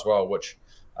Forsyth Bar as well, which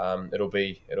it'll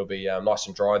be nice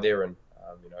and dry there, and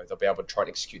they'll be able to try and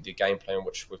execute their game plan,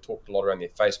 which we've talked a lot around their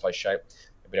phase play shape,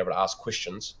 and being able to ask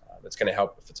questions. It's going to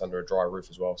help if it's under a dry roof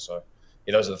as well. So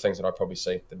those are the things that I probably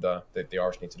see that the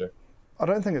Irish need to do. I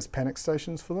don't think it's panic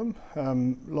stations for them.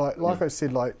 I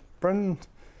said, Bryn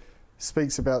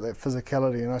speaks about that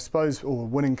physicality, and I suppose, or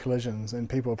winning collisions, and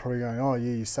people are probably going, oh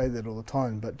yeah, you say that all the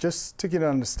time, but just to get an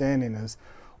understanding is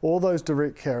all those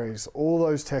direct carries, all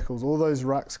those tackles, all those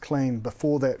rucks clean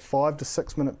before that 5 to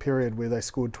 6 minute period where they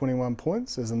scored 21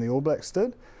 points, as in the All Blacks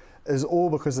did, is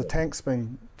all because the tank's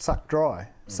been sucked dry.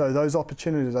 So those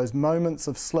opportunities, those moments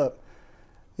of slip,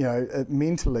 it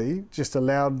mentally just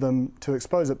allowed them to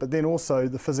expose it. But then also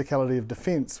the physicality of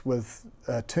defence with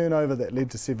a turnover that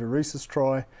led to Sevu Reese's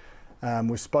try.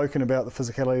 We've spoken about the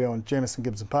physicality on Jamison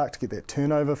Gibson Park to get that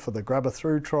turnover for the grubber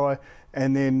through try,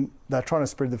 and then they're trying to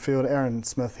spread the field. Aaron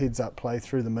Smith heads up play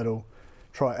through the middle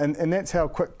try, and that's how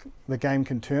quick the game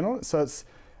can turn on it. So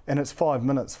it's 5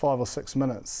 minutes, 5 or 6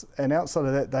 minutes, and outside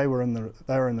of that, they were in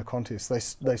the contest.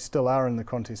 They still are in the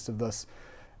contest of this.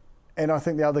 And I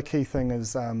think the other key thing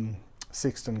is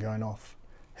Sexton going off.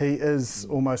 He is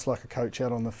almost like a coach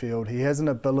out on the field. He has an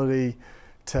ability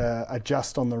to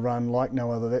adjust on the run like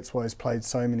no other. That's why he's played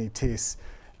so many tests.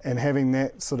 And having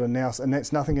that sort of now, and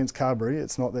that's nothing against Carberry,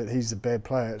 it's not that he's a bad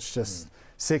player, it's just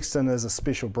Sexton is a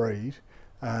special breed.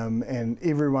 And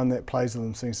everyone that plays with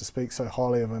him seems to speak so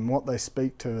highly of him. What they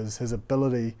speak to is his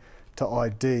ability to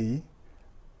ID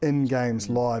in games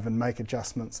live and make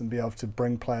adjustments and be able to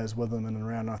bring players with him in and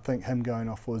around. I think him going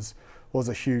off was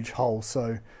a huge hole.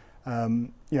 So,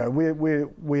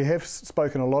 we have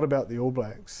spoken a lot about the All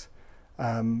Blacks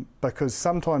because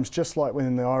sometimes, just like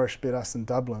when the Irish beat us in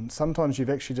Dublin, sometimes you've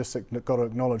actually just got to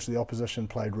acknowledge the opposition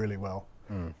played really well.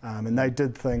 And they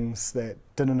did things that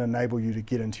didn't enable you to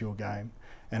get into your game.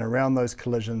 And around those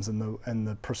collisions and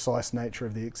the precise nature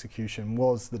of the execution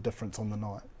was the difference on the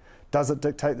night. Does it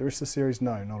dictate the rest of the series?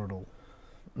 No, not at all.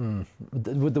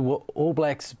 Would the All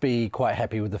Blacks be quite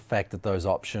happy with the fact that those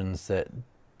options that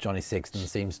Johnny Sexton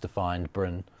seems to find,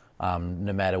 Bryn,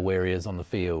 no matter where he is on the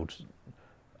field,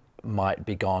 might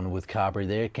be gone with Carberry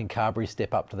there? Can Carberry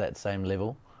step up to that same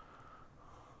level?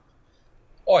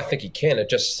 Oh, I think he can. It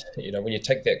just, when you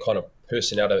take that kind of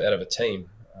person out of a team,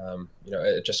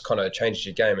 it just kind of changes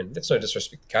your game. And that's no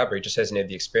disrespect to Carberry. He just hasn't had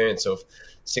the experience of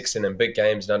Sexton in big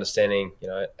games and understanding,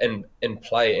 in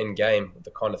play, in game,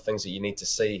 the kind of things that you need to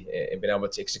see and being able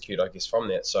to execute, I guess, from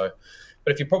that. So,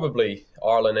 but if you're probably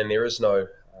Ireland and there is no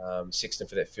Sexton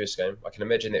for that first game, I can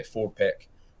imagine that forward pack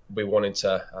will be wanting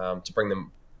to bring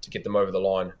them, to get them over the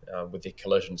line with their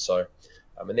collision. So,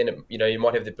 and then, you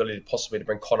might have the ability possibly to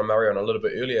bring Conor Murray on a little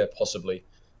bit earlier, possibly,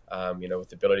 with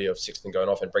the ability of Sexton going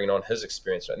off and bringing on his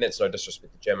experience. And that's no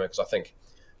disrespect to Gemma, because I think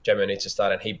Jamie needs to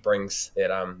start, and he brings that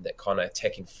that kind of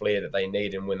attacking flair that they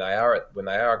need, and when they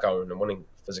are going and winning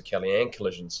physicality and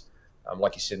collisions,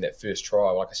 like you said in that first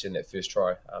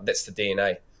try, that's the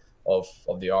DNA of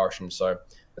the Irish, and so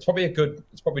it's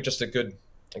probably just a good,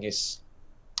 I guess,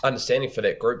 understanding for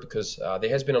that group, because there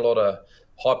has been a lot of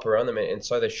hype around them, and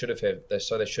so they should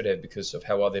have because of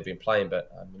how well they've been playing.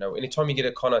 But anytime you get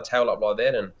a kind of tail up like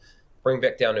that and bring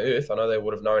back down to earth, I know they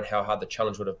would have known how hard the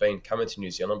challenge would have been coming to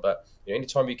New Zealand. But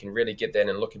anytime you can really get that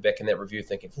and looking back in that review,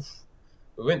 thinking,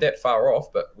 we weren't that far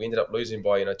off, but we ended up losing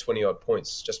by 20 odd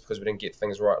points just because we didn't get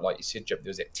things right. Like you said, Jip, there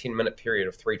was that 10-minute period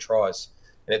of 3 tries,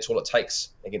 and that's all it takes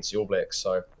against the All Blacks.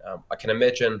 So I can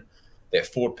imagine that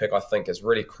forward pick, I think, is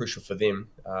really crucial for them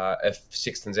if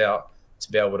Sexton's out,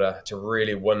 to be able to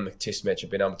really win the test match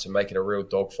and being able to make it a real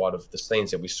dogfight of the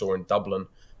scenes that we saw in Dublin,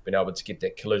 being able to get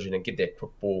that collision and get that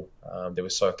quick ball that we're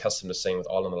so accustomed to seeing with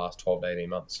Ireland the last 12 to 18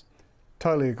 months.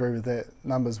 Totally agree with that.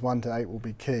 Numbers 1 to 8 will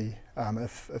be key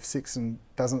if Sexton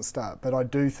doesn't start. But I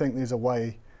do think there's a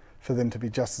way for them to be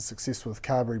just as successful with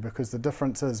Carberry, because the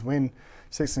difference is when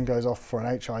Sexton goes off for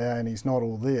an HIA and he's not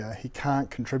all there, he can't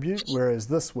contribute. Whereas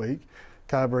this week,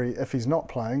 Carberry, if he's not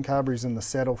playing, Carberry's in the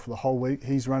saddle for the whole week.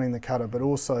 He's running the cutter, but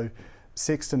also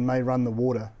Sexton may run the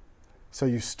water. So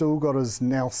you've still got his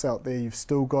nous out there, you've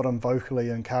still got him vocally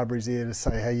in Carberry's ear to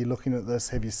say, hey, you looking at this,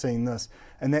 have you seen this?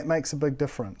 And that makes a big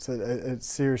difference, it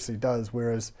seriously does,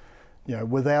 whereas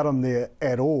without him there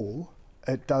at all,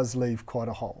 it does leave quite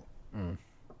a hole.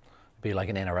 Be like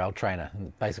an NRL trainer,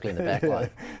 basically in the back line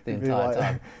the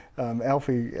entire time.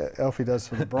 Alfie does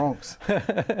for the Bronx.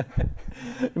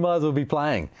 You might as well be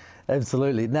playing.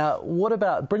 Absolutely. Now, what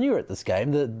about, Bryn, you were at this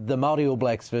game, the Māori All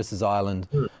Blacks versus Ireland,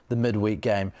 the midweek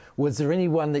game. Was there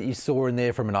anyone that you saw in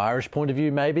there from an Irish point of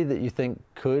view, maybe, that you think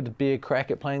could be a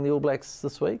crack at playing the All Blacks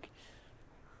this week?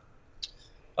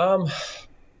 I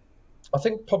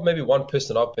think probably maybe one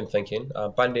person I've been thinking,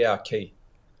 Bundy Key.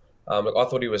 I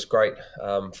thought he was great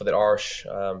for that Irish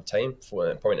team,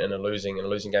 for probably in a losing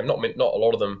game. Not a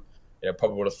lot of them,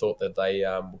 probably would have thought that they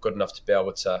were good enough to be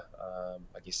able to,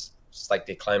 I guess, stake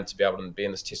their claim to be able to be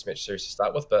in this Test match series to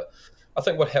start with. But I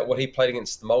think what he played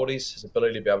against the Māoris, his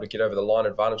ability to be able to get over the line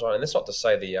advantage line, and that's not to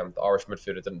say the Irish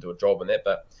midfielder didn't do a job in that,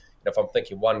 but if I'm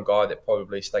thinking one guy that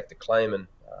probably staked the claim, and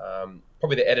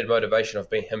probably the added motivation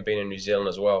of him being in New Zealand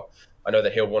as well. I know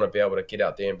that he'll want to be able to get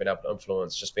out there and be able to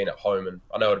influence just being at home, and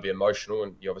I know it'll be emotional,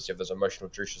 and you obviously have those emotional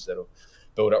juices that'll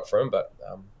build up for him. But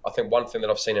I think one thing that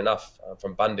I've seen enough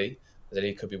from Bundy is that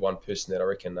he could be one person that I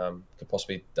reckon could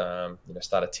possibly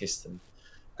start a test and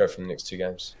go from the next 2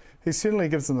 games. He certainly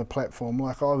gives them a platform.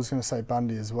 Like I was going to say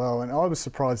Bundy as well, and I was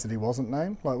surprised that he wasn't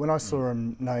named. Like when I saw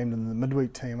him named in the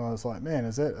midweek team, I was like, man,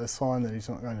 is that a sign that he's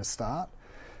not going to start?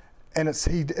 And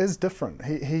he is different.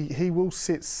 He will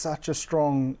set such a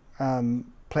strong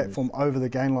platform over the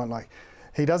game line. Like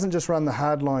he doesn't just run the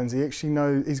hard lines. He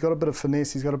actually he's got a bit of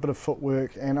finesse. He's got a bit of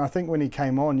footwork. And I think when he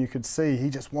came on, you could see he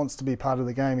just wants to be part of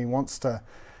the game. He wants to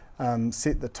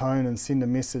set the tone and send a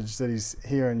message that he's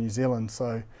here in New Zealand.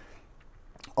 So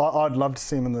I'd love to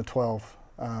see him in the 12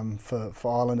 for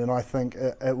Ireland. And I think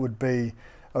it would be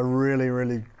a really,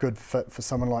 really good fit for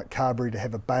someone like Carberry to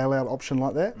have a bailout option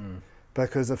like that.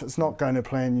 Because if it's not going to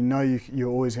plan, you're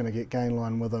always going to get gain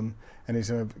line with him, and he's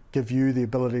going to give you the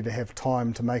ability to have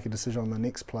time to make a decision on the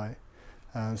next play.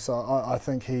 So I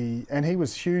think he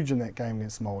was huge in that game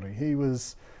against Māori. He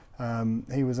was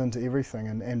into everything,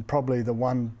 and probably the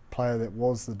one player that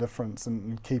was the difference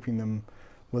in keeping them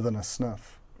within a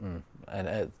sniff.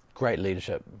 And great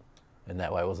leadership in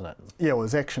that way, wasn't it? Yeah, it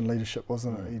was action leadership,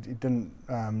 wasn't it? He didn't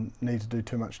need to do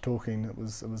too much talking. It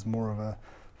was more of a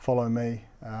follow me.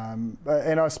 And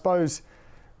I suppose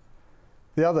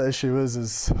the other issue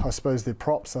is I suppose their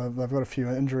props. They've got a few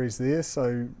injuries there,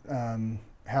 so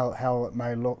how it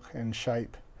may look and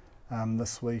shape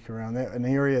this week around that. An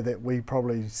area that we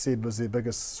probably said was their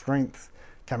biggest strength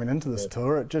coming into this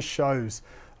tour. It just shows,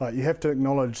 like, you have to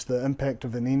acknowledge the impact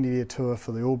of an end-of-year tour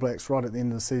for the All Blacks right at the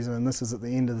end of the season, and this is at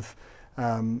the end of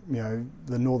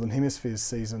the Northern Hemisphere's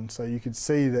season. So you could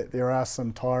see that there are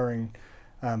some tiring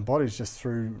bodies just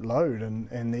through load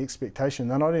and the expectation.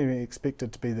 They're not even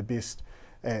expected to be the best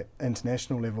at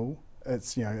international level.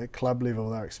 It's at club level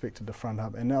they're expected to front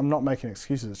up. And I'm not making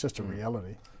excuses. It's just a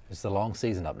reality. It's the long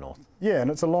season up north. Yeah, and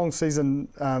it's a long season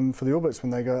for the All Blacks when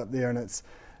they go up there, and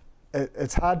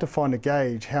it's hard to find a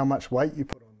gauge how much weight you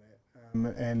put on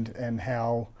that and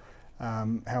how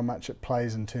much it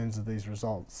plays in terms of these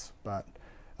results. But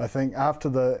I think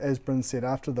as Bryn said,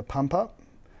 after the pump up,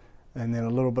 and then a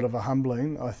little bit of a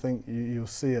humbling, I think you'll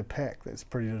see a pack that's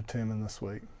pretty determined this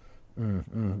week.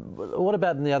 What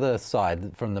about on the other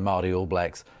side, from the Māori All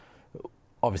Blacks?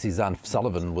 obviously Zan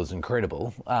Sullivan was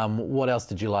incredible. What else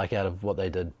did you like out of what they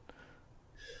did?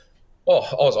 Oh,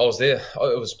 I was there.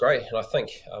 It was great, and I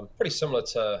think pretty similar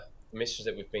to the message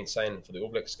that we've been saying for the All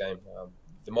Blacks game.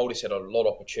 The Māoris had a lot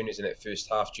of opportunities in that first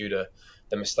half due to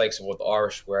the mistakes of what the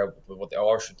Irish were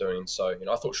doing. So,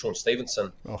 I thought Sean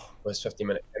Stevenson, with his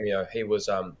 50-minute cameo, he was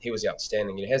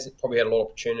outstanding. He probably had a lot of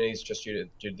opportunities just due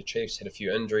to the Chiefs, had a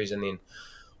few injuries, and then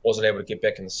wasn't able to get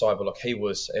back in the side. But look, he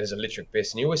was at his electric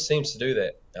best, and he always seems to do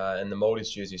that in the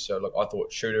Māoris jersey. So look, I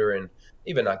thought Shooter and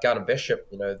even Garden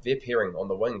Bishop, their pairing on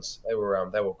the wings, they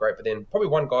were great. But then probably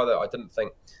one guy that I didn't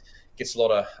think gets a lot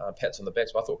of pats on the back,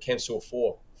 but I thought Cam Sewell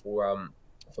for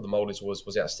the Māoris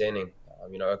was outstanding.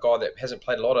 A guy that hasn't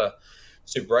played a lot of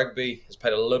Super Rugby, has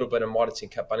played a little bit in Mitre 10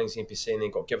 Cup, Bunnings NPC, and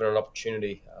then got given an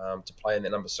opportunity to play in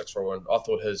that number 6 role. And I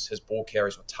thought his ball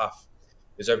carries were tough.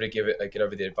 He was able to get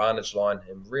over the advantage line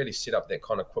and really set up that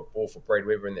kind of quick ball for Brad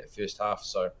Weber in that first half.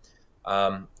 So,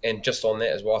 and just on that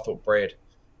as well, I thought Brad,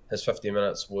 his 50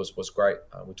 minutes was great.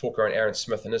 We talk around Aaron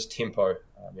Smith and his tempo.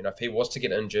 If he was to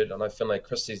get injured, I know Finlay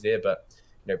Christie's there, but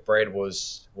Brad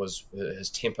his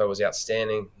tempo was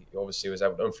outstanding. He obviously was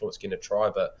able to influence getting a try,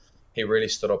 but he really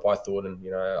stood up, I thought. And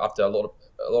after a lot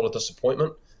of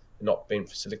disappointment, not being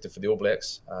selected for the All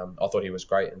Blacks, I thought he was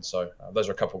great. And so those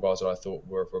are a couple of guys that I thought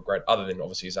were great, other than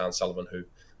obviously Zan Sullivan, who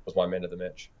was my man of the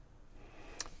match.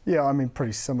 Yeah,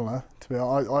 pretty similar to me.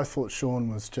 I thought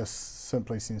Sean was just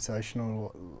simply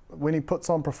sensational. When he puts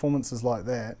on performances like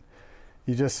that,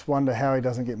 you just wonder how he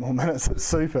doesn't get more minutes at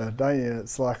Super, don't you?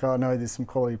 It's like, I know there's some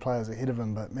quality players ahead of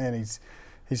him, but man, he's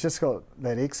just got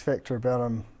that X factor about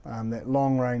him, that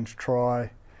long range try.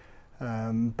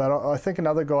 But I think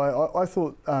another guy, I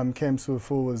thought Cam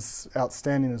Sewell was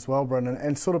outstanding as well, Bryn,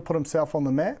 and sort of put himself on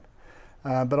the map.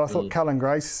 But I thought Cullen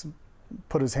Grace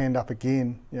put his hand up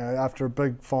again. After a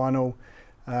big final,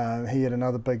 he had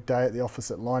another big day at the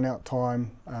office at line-out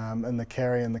time in the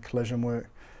carry and the collision work.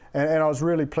 And I was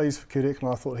really pleased for Kurt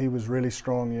Eklund. I thought he was really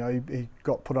strong. He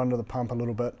got put under the pump a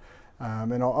little bit.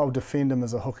 And I'll defend him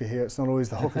as a hooker here. It's not always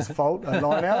the hooker's fault at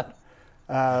line-out.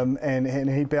 And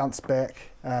he bounced back.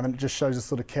 And it just shows the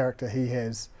sort of character he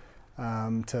has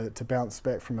to bounce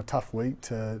back from a tough week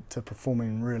to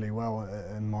performing really well,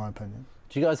 in my opinion.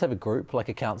 Do you guys have a group, like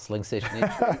a counselling session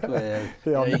each week, where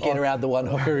you get around the one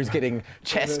hooker who's getting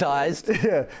chastised?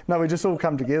 Yeah, no, we just all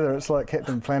come together. It's like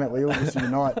Captain Planet. We all just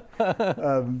unite.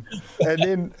 And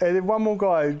then one more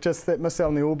guy just that missed out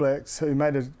on the All Blacks who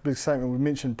made a big statement. We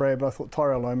mentioned Brad, but I thought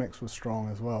Tyrell Lomax was strong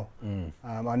as well.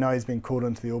 I know he's been called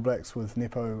into the All Blacks with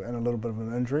Nepo and a little bit of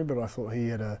an injury, but I thought he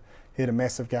had a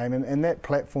massive game, and that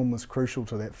platform was crucial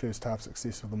to that first half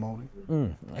success of the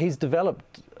Māori. He's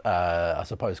developed, I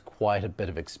suppose, quite a bit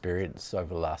of experience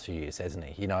over the last few years, hasn't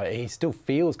he? He still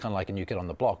feels kind of like a new kid on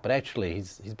the block, but actually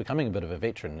he's becoming a bit of a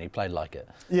veteran, and he played like it.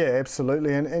 Yeah,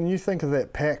 absolutely. And you think of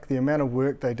that pack, the amount of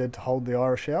work they did to hold the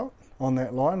Irish out on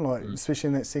that line, especially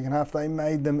in that second half, they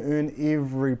made them earn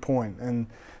every point. And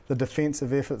the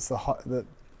defensive efforts, the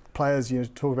players,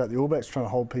 talk about the All Blacks trying to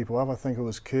hold people up. I think it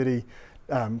was Kurt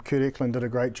Eklund did a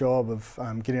great job of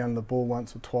getting under the ball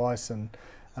once or twice, and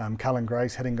Cullen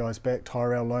Grace hitting guys back,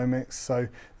 Tyrell Lomax. So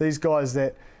these guys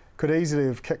that could easily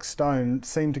have kicked stone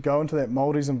seem to go into that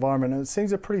Māoris environment, and it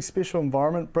seems a pretty special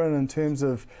environment, Bryn, in terms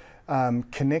of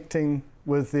connecting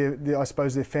with their I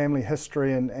suppose, their family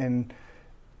history and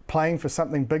playing for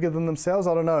something bigger than themselves.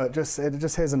 I don't know, it just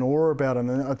has an aura about them,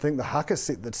 and I think the haka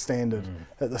set the standard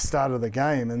at the start of the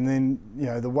game, and then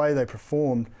the way they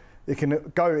performed, it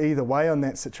can go either way on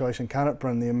that situation, can't it,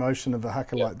 Bryn? The emotion of a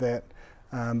haka like that.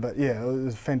 But yeah, it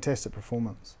was a fantastic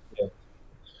performance. Yeah,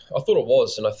 I thought it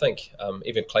was, and I think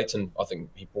even Clayton, I think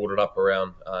he brought it up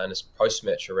around in his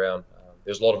post-match around.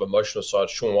 There's a lot of emotional side.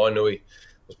 Sean Wainui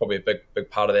was probably a big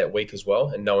part of that week as well,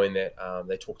 and knowing that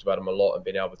they talked about him a lot and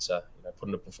being able to put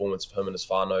in a performance for him and his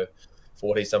whānau for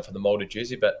what he's done for the Māori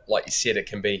jersey. But like you said, it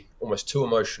can be almost too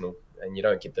emotional, and you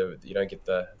don't get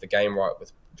the game right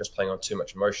with just playing on too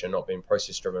much emotion, not being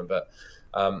process driven. But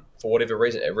for whatever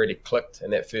reason, it really clicked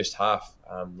in that first half.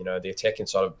 The attacking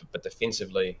side of it, but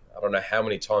defensively, I don't know how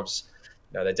many times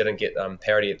they didn't get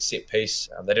parity at set piece.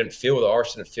 The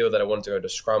Irish didn't feel that they wanted to go to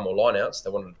scrum or lineouts. They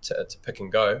wanted to pick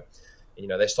and go.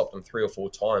 They stopped them 3 or 4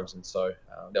 times, and so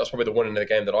that was probably the winning of the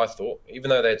game that I thought. Even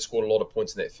though they had scored a lot of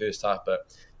points in that first half,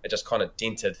 but it just kind of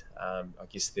dented, I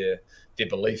guess, their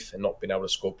belief in not being able to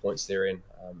score points therein.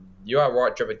 You are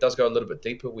right, Drip. It does go a little bit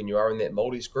deeper when you are in that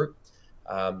Māoris group.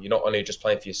 You're not only just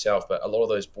playing for yourself, but a lot of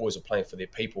those boys are playing for their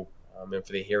people and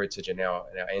for their heritage and our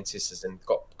ancestors, and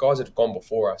guys that have gone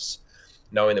before us,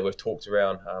 knowing that we've talked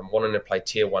around wanting to play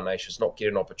Tier 1 nations, not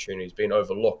getting opportunities, being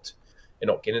overlooked, and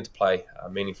not getting to play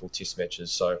meaningful test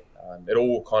matches. So It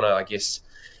all kind of, I guess,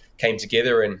 came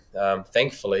together, and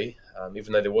thankfully,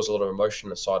 even though there was a lot of emotion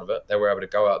inside of it, they were able to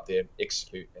go out there,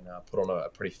 execute, and put on a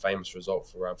pretty famous result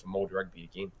for Māori rugby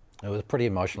again. It was pretty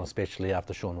emotional, especially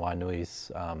after Sean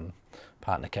Wainui's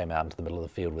partner came out into the middle of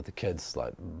the field with the kids.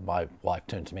 Like, my wife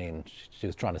turned to me and she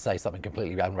was trying to say something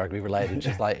completely rugby related.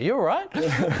 She's like, "Are you all right?"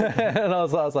 And I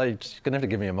was like, "She's gonna have to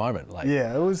give me a moment." Like,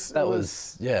 yeah, it was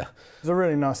yeah. It was a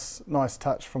really nice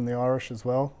touch from the Irish as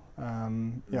well.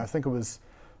 I think it was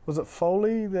it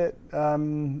Foley that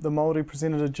the Māori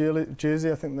presented a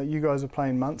jersey? I think that you guys were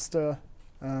playing Munster.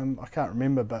 I can't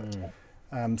remember, but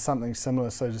something similar.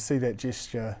 So to see that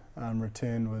gesture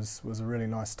return was a really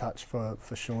nice touch for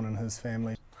Sean and his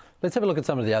family. Let's have a look at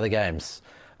some of the other games.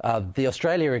 The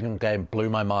Australia-England game blew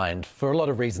my mind for a lot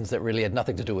of reasons that really had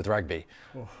nothing to do with rugby.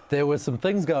 Oh. There were some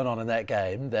things going on in that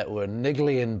game that were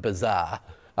niggly and bizarre.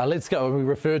 Let's go, we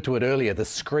referred to it earlier, the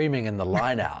screaming in the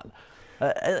line-out.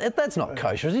 That's not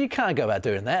kosher. You can't go about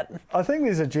doing that. I think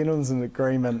there's a gentleman's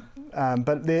agreement,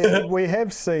 but we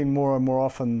have seen more and more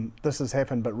often this has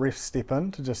happened, but refs step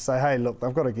in to just say, hey, look,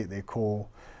 they've got to get their call.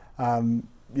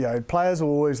 Players will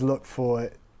always look for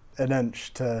an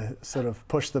inch to sort of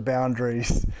push the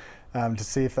boundaries to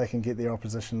see if they can get their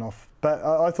opposition off. But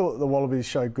I thought the Wallabies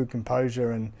showed good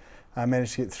composure and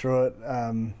managed to get through it.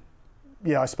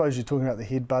 I suppose you're talking about the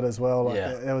headbutt as well. Like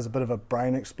that was a bit of a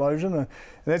brain explosion, and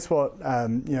that's what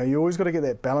you always got to get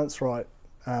that balance right.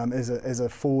 As a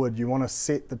forward, you want to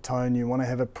set the tone, you want to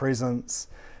have a presence,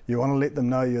 you want to let them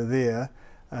know you're there.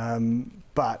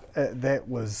 But that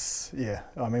was,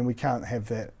 I mean, we can't have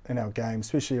that in our game,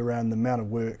 especially around the amount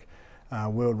of work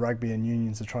World Rugby and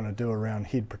unions are trying to do around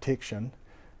head protection.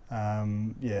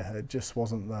 It just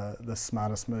wasn't the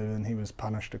smartest move, and he was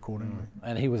punished accordingly.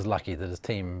 And he was lucky that his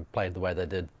team played the way they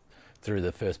did through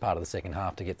the first part of the second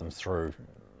half to get them through,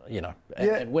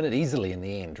 and win it easily in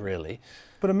the end, really.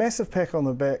 But a massive pat on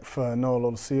the back for Noah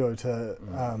Lolosio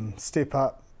to step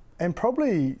up, and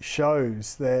probably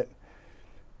shows that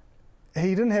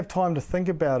he didn't have time to think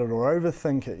about it or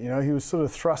overthink it. He was sort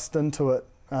of thrust into it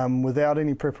without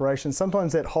any preparation.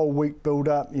 Sometimes that whole week build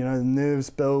up, the nerves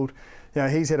build.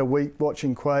 He's had a week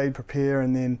watching Quaid prepare,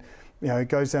 and then,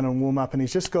 goes down and warm up, and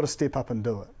he's just got to step up and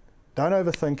do it. Don't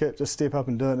overthink it, just step up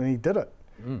and do it, and he did it.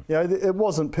 It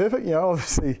wasn't perfect,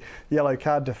 obviously yellow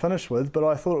card to finish with, but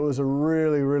I thought it was a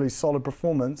really, really solid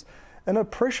performance and a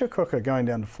pressure cooker going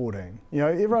down to 14.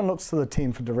 Everyone looks to the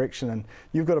 10 for direction, and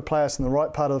you've got to play us in the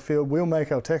right part of the field. We'll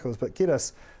make our tackles, but get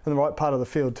us in the right part of the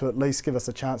field to at least give us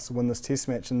a chance to win this test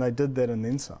match, and they did that and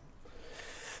then some.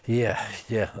 Yeah.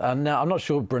 Now, I'm not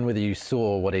sure, Bryn, whether you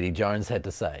saw what Eddie Jones had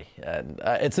to say.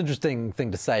 It's an interesting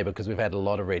thing to say because we've had a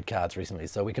lot of red cards recently,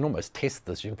 so we can almost test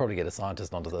this. You can probably get a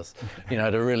scientist onto this, to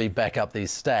really back up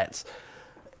these stats.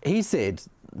 He said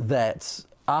that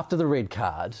after the red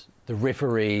card, the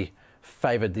referee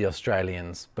favoured the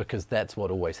Australians because that's what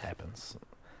always happens.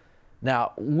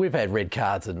 Now, we've had red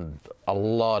cards in a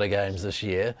lot of games this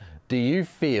year. Do you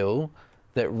feel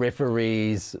that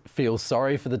referees feel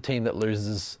sorry for the team that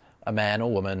loses a man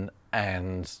or woman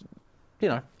and,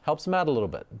 helps them out a little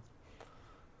bit?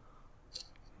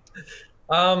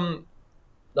 No,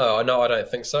 I don't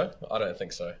think so.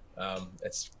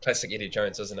 It's classic Eddie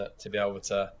Jones, isn't it? To be able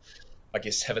to, I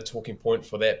guess, have a talking point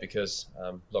for that because,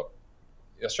 look,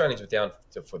 the Australians were down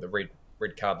for the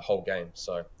red card the whole game.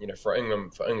 So, for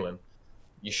England,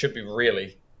 you should be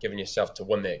really giving yourself to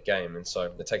win that game. And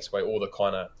so it takes away all the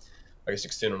kind of, I guess,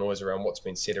 external noise around what's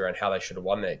been said around how they should have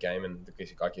won that game and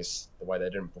I guess the way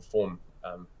they didn't perform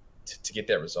to get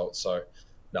that result. So,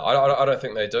 no, I don't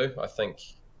think they do. I think,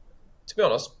 to be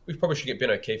honest, we probably should get Ben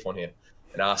O'Keefe on here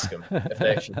and ask him if they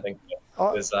actually think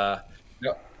there's... go,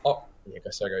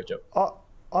 Jip.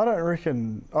 I don't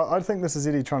reckon... I think this is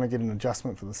Eddie trying to get an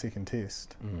adjustment for the second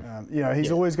test.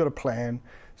 He's always got a plan.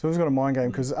 He's always got a mind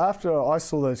game because after I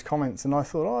saw those comments and I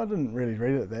thought, I didn't really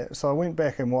read it that. So I went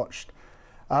back and watched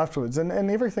afterwards, and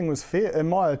everything was fair. In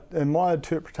my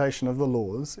interpretation of the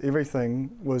laws,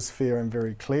 everything was fair and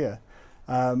very clear.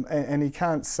 And he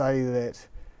can't say that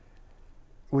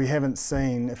we haven't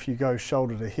seen if you go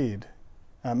shoulder to head.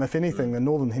 If anything, the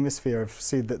Northern Hemisphere have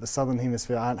said that the Southern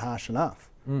Hemisphere aren't harsh enough.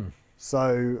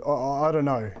 So I don't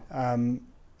know.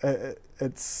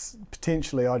 It's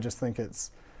potentially, I just think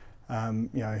it's,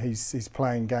 he's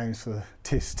playing games for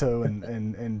Test 2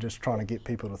 and just trying to get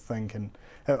people to think and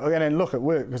look, it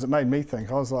worked because it made me think.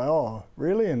 I was like, oh,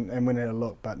 really? And went and had a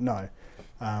look, but no.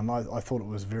 I thought it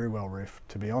was very well ref,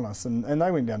 to be honest. And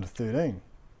they went down to 13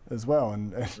 as well,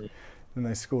 and then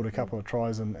they scored a couple of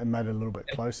tries and made it a little bit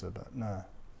closer, but no.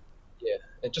 Yeah,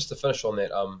 and just to finish on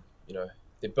that,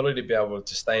 the ability to be able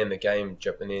to stay in the game,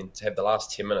 Jip, and then to have the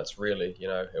last 10 minutes, really,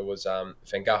 it was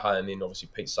Fangaha and then obviously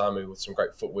Pete Samu with some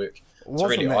great footwork to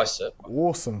really ice it.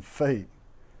 Awesome feat.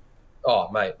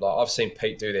 Oh, mate, like I've seen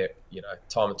Pete do that,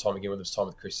 time and time again with his time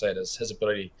with Crusaders. His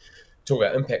ability to talk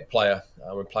about impact player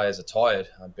when players are tired,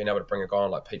 being able to bring a guy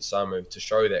on like Pete Samu to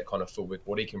show that kind of footwork,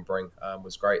 what he can bring,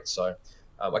 was great. So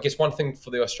I guess one thing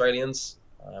for the Australians,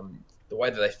 the way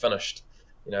that they finished,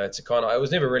 it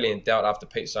was never really in doubt after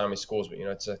Pete Samu scores,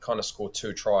 but to kind of score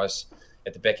 2 tries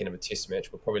at the back end of a test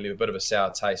match will probably leave a bit of a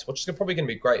sour taste, which is probably going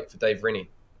to be great for Dave Rennie,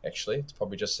 actually, to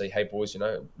probably just say, hey boys,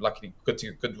 luckily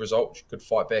good result, good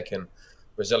fight back and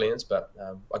resilience, but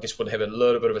I guess would have a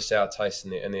little bit of a sour taste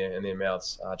in their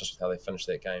mouths just with how they finished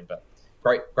that game. But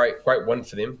great win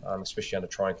for them, especially under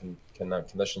trying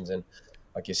conditions, and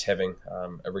I guess having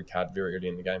a red card very early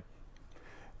in the game.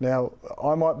 Now,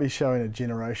 I might be showing a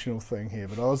generational thing here,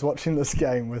 but I was watching this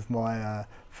game with my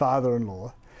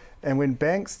father-in-law, and when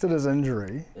Banks did his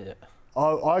injury,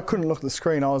 I couldn't look at the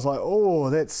screen. I was like,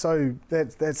 oh, that's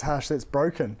harsh, that's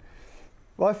broken.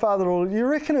 My father-in-law, you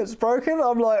reckon it's broken?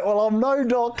 I'm like, well, I'm no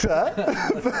doctor,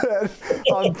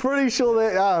 but I'm pretty sure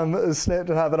that arm is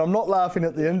snapped in half, but I'm not laughing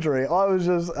at the injury. I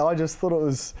just thought it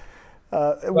was...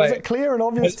 was it clear and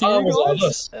obvious to you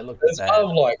guys? It looked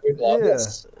like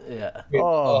this. Yeah.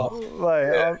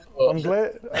 Mate,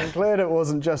 I'm glad it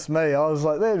wasn't just me. I was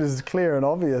like, that is clear and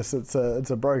obvious. It's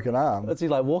a broken arm. What's he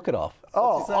like? Walk it off.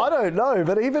 I don't know.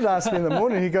 But he even asked me in the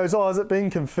morning. He goes, "Oh, has it been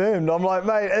confirmed?" I'm like,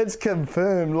 "Mate, it's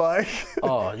confirmed." Like.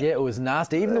 Oh yeah, it was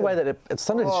nasty. Even the way that his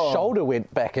shoulder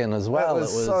went back in as well. It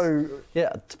was so.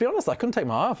 Yeah. To be honest, I couldn't take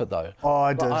my eye off it though. Oh,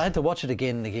 I did. I had to watch it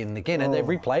again and again and again, and they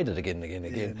replayed it again and again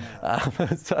and again.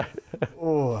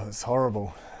 It's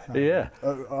horrible. Yeah.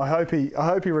 I hope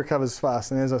he recovers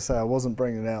fast. And as I say, I wasn't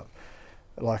bringing it out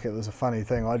like it was a funny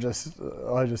thing. I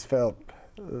just felt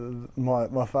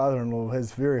my father-in-law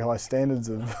has very high standards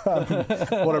of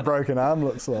what a broken arm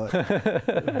looks like.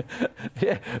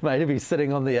 Yeah, mate, he'll be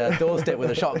sitting on the doorstep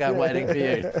with a shotgun waiting for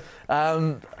you.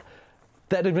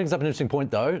 That brings up an interesting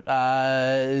point, though.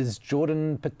 Is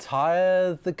Jordan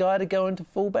Petaia the guy to go into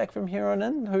fullback from here on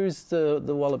in? Who's the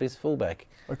Wallabies fullback?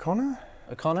 O'Connor,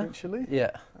 actually?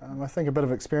 Yeah. I think a bit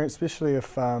of experience, especially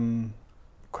if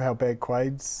how bad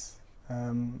Quade's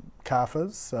calf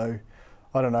is. So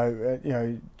I don't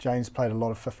know. James played a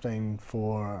lot of 15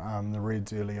 for the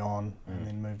Reds early on, and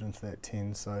then moved into that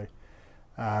 10. So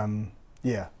don't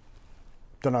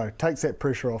know. Takes that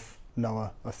pressure off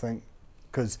Noah, I think,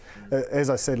 because as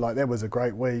I said, like that was a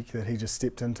great week that he just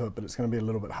stepped into it, but it's going to be a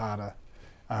little bit harder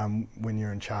when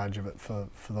you're in charge of it for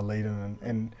the lead-in.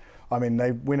 And I mean,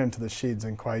 they went into the sheds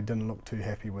and Quade didn't look too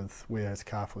happy with where his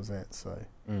calf was at. So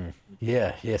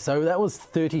Yeah. So that was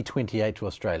 30-28 to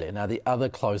Australia. Now the other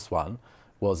close one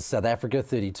was South Africa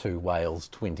 32, Wales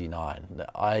 29.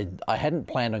 I hadn't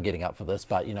planned on getting up for this,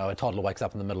 but a toddler wakes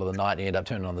up in the middle of the night and you end up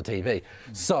turning on the TV.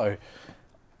 So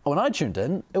when I tuned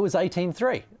in, it was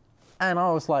 18-3. And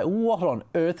I was like, what on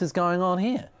earth is going on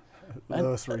here?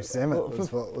 Lewis Rees-Zammit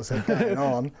was what was going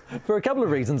on. For a couple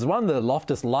of reasons. One, the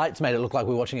Loftus lights made it look like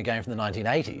we were watching a game from the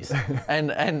 1980s.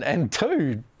 and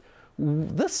two,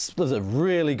 this was a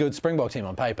really good Springbok team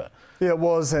on paper. Yeah, it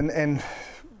was, and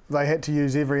they had to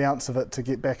use every ounce of it to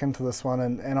get back into this one.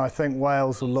 And I think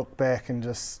Wales will look back and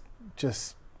just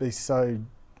be so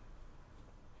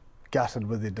gutted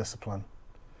with their discipline.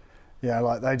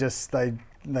 Like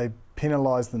they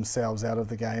penalised themselves out of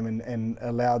the game and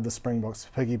allowed the Springboks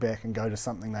to piggyback and go to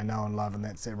something they know and love, and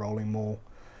that's their rolling maul,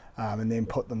 and then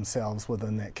put themselves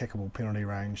within that kickable penalty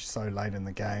range so late in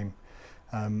the game.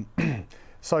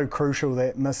 So crucial,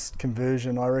 that missed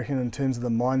conversion, I reckon, in terms of the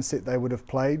mindset they would have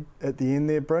played at the end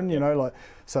there, Bryn.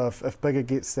 So if Bigger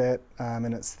gets that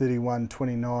and it's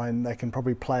 31-29, they can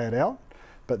probably play it out,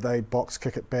 but they box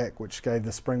kick it back, which gave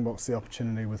the Springboks the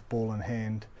opportunity with ball in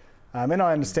hand. And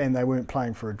I understand they weren't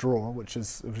playing for a draw, which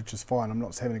is fine. I'm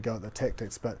not having a go at the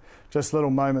tactics, but just little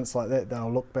moments like that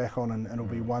they'll look back on, and it'll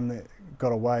be one that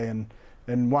got away,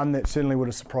 and one that certainly would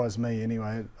have surprised me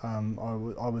anyway. I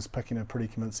was picking a pretty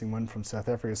convincing win from South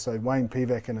Africa. So Wayne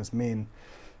Pivac and his men,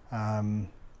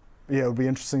 it'll be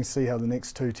interesting to see how the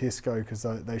next 2 tests go, because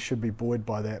they should be buoyed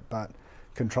by that, but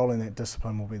controlling that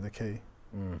discipline will be the key.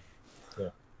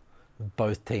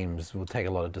 Both teams will take a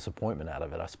lot of disappointment out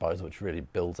of it, I suppose, which really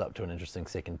builds up to an interesting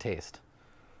second test.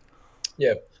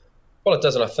 Yeah, well, it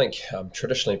does, and I think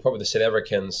traditionally probably the South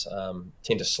Africans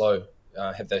tend to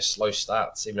have those slow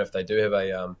starts, even if they do have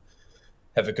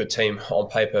a good team on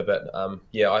paper. But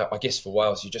I guess for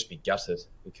Wales, you'd just be gutted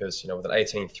because with an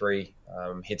 18-3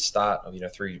 head start of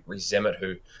through Rees-Zammit,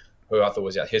 who who I thought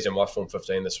was out. Here's in my form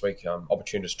 15 this week.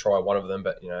 Opportunity to try one of them,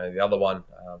 but the other one,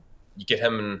 you get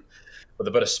him in with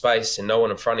a bit of space and no one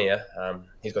in front of you.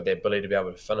 He's got the ability to be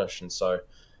able to finish, and so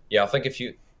I think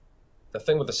the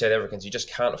thing with the South Africans, you just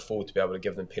can't afford to be able to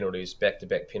give them penalties,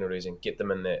 back-to-back penalties, and get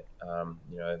them in that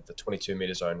the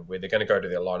 22-metre zone where they're going to go to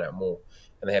their line-out more,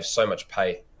 and they have so much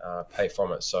pay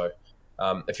from it. So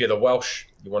if you're the Welsh,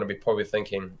 you want to be probably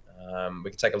thinking we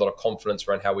can take a lot of confidence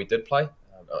around how we did play.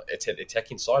 It's at the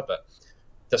attacking side, but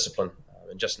discipline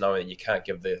and just knowing that you can't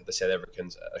give the South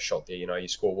Africans a shot there. You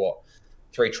score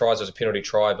 3 tries as a penalty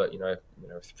try, but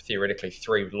theoretically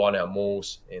 3 line-out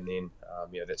mauls, and then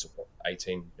that's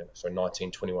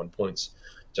 19, 21 points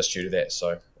just due to that.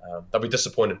 So they'll be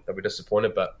disappointed.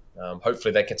 But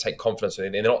hopefully they can take confidence,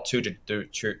 and they're not too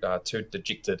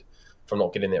dejected from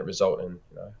not getting that result, and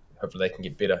hopefully they can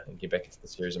get better and get back into the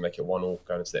series and make it 1-1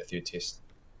 going into that 3rd test.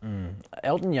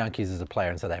 Elton Jantjies is a player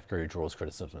in South Africa who draws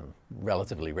criticism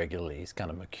relatively regularly. He's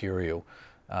kind of mercurial.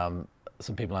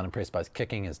 Some people aren't impressed by his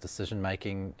kicking, his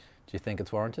decision-making. Do you think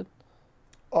it's warranted?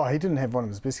 Oh, he didn't have one of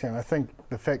his best games. I think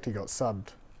the fact he got subbed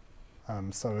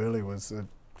so early was a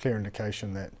clear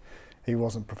indication that he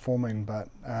wasn't performing. But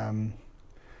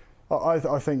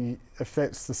I think if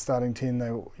that's the starting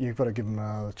 10, you've got to give him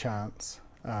another chance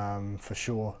for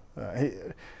sure.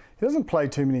 He doesn't play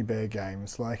too many bad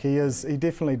games. Like he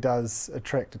definitely does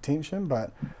attract attention,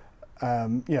 but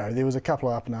there was a couple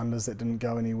of up and unders that didn't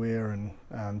go anywhere,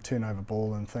 and turnover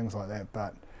ball and things like that.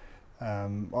 But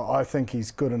I think he's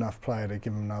good enough player to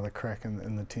give him another crack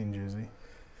in the 10 jersey.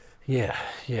 Yeah.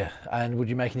 And would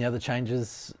you make any other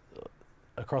changes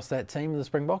across that team, the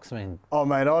Springboks? Mate,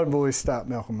 I'd always start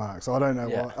Malcolm Marx. I don't know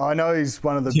why. I know he's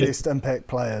one of the best impact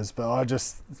players, but he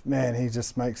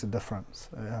just makes a difference.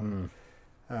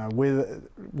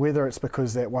 Whether it's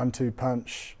because that 1-2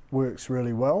 punch works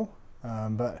really well,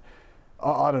 but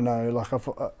I don't know. Like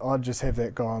I'd just have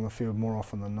that guy on the field more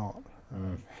often than not.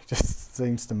 He just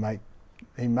seems to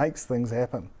makes things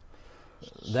happen.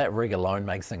 That rig alone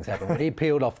makes things happen. When he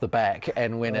peeled off the back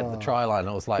and went at the try line,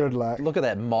 I was like, good luck. Look at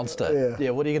that monster. Yeah,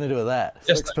 what are you going to do with that?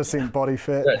 6% body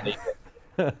fat.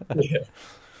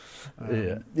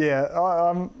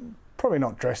 I'm probably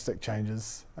not drastic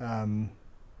changes,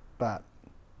 but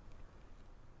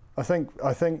I think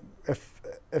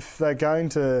if they're going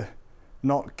to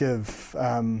not give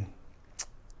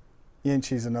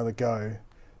Jantjies another go,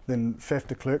 then Faf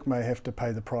de Klerk may have to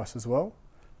pay the price as well,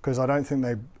 because I don't think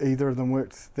either of them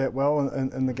worked that well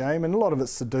in the game, and a lot of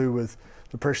it's to do with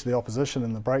the pressure of the opposition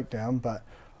and the breakdown. But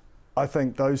I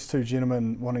think those two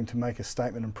gentlemen wanting to make a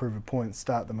statement and prove a point,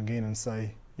 start them again and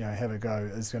say, have a go,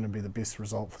 is going to be the best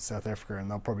result for South Africa,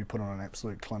 and they'll probably put on an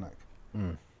absolute clinic.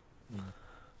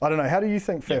 I don't know. How do you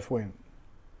think Faf went?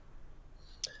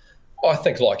 I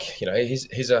think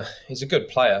he's a good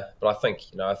player, but I think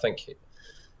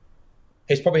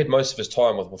he's probably had most of his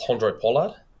time with Hondro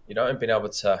Pollard, and been able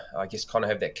to kind of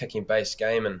have that kicking based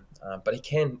game, and but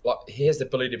he has the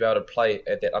ability to be able to play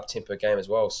at that up tempo game as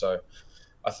well. So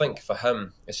I think for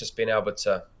him, it's just been able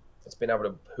to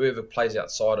whoever plays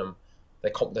outside him,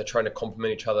 they're trying to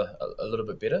complement each other a little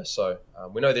bit better. So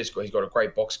we know he's got a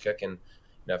great box kick, and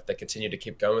if they continue to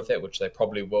keep going with that, which they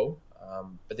probably will.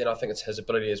 But then I think it's his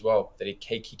ability as well that he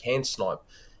can snipe,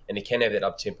 and he can have that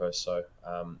up tempo. So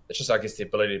it's just the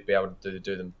ability to be able to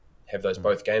do them, have those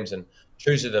both games, and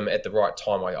choose them at the right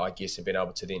time. I guess, and being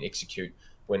able to then execute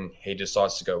when he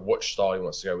decides to go which style he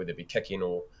wants to go, whether it be kicking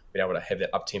or being able to have that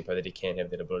up tempo, that he can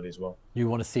have that ability as well. You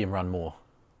want to see him run more?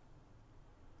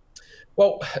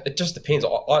 Well, it just depends.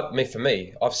 For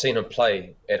me, I've seen him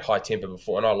play at high tempo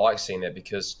before, and I like seeing that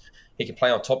because he can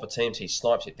play on top of teams. He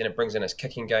snipes it, then it brings in his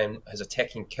kicking game, his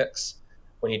attacking kicks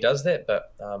when he does that.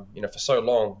 But for so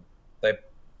long, they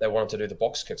wanted to do the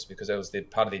box kicks because that was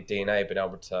part of their DNA, being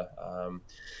able to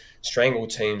strangle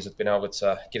teams, been able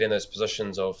to get in those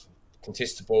positions of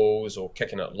contested balls or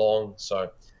kicking it long.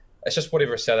 So it's just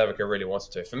whatever South Africa really wants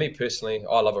to do. For me personally,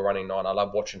 I love a running 9. I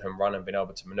love watching him run and being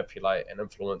able to manipulate and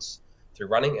influence through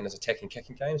running and his attacking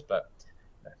kicking games. But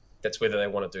that's whether they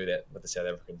want to do that with the South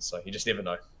Africans. So you just never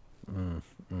know.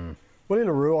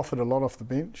 Aotearoa offered a lot off the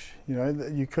bench.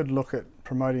 You could look at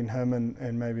promoting him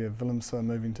and maybe a Willemse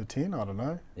moving to 10. I don't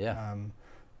know. Yeah.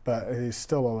 But there's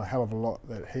still a hell of a lot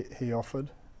that he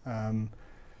offered.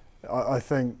 I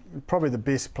think probably the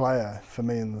best player for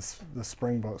me in the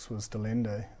Springboks was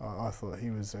Delende. I thought he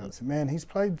was. Man, he's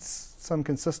played some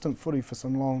consistent footy for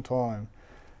some long time.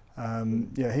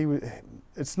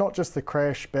 It's not just the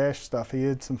crash bash stuff. He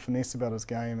had some finesse about his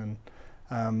game,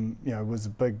 and was a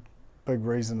big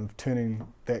reason of turning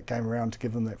that game around to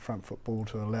give them that front foot ball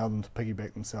to allow them to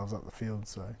piggyback themselves up the field.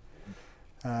 So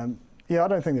Yeah, I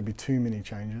don't think there'd be too many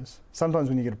changes. Sometimes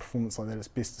when you get a performance like that, it's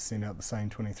best to send out the same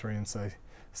 23 and say,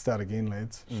 start again,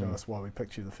 lads. Show us why we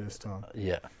picked you the first time.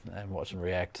 Yeah, and watch them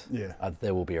react. Yeah.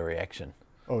 There will be a reaction.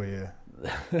 Oh, yeah.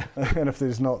 And if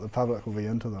there's not, the public will be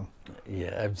into them.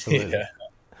 Yeah, absolutely.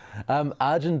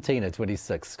 Argentina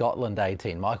 26, Scotland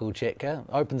 18. Michael Chetka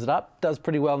opens it up, does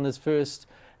pretty well in his first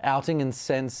outing in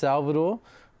San Salvador.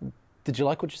 Did you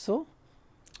like what you saw?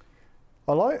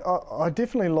 I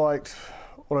definitely liked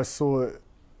what I saw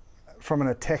from an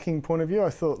attacking point of view. I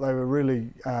thought they were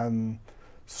really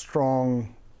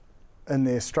strong in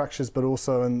their structures, but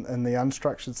also in the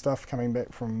unstructured stuff coming back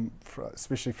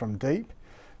especially from deep.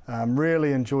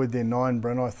 Really enjoyed their 9,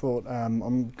 Bryn. I thought,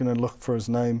 I'm going to look for his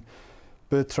name,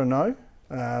 Bertrano.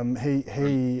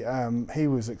 He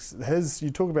was you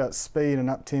talk about speed and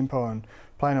up tempo and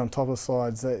playing on top of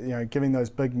sides. That giving those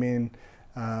big men,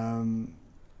 Pablo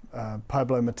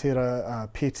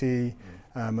Matera, Petty,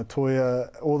 Matoya,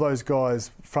 all those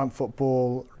guys, front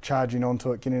football, charging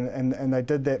onto it, and they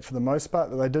did that for the most part.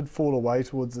 But they did fall away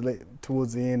towards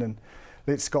the end and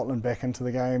let Scotland back into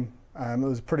the game. It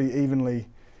was pretty evenly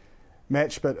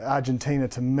match, but Argentina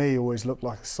to me always looked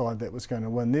like a side that was going to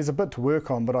win. There's a bit to work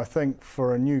on, but I think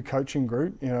for a new coaching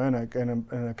group, and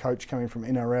a coach coming from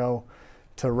NRL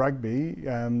to rugby,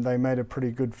 they made a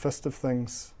pretty good fist of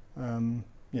things,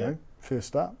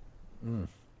 first up.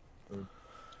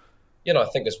 I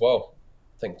think as well.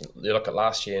 I think you look at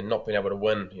last year and not being able to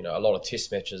win, a lot of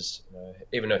test matches,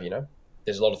 even though,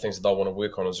 there's a lot of things that they'll want to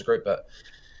work on as a group, but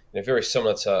very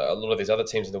similar to a lot of these other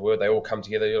teams in the world, they all come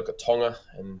together. You look at Tonga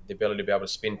and the ability to be able to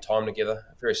spend time together,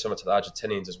 very similar to the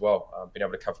Argentinians as well, being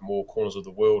able to come from all corners of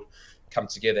the world, come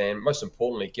together, and most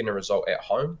importantly, getting a result at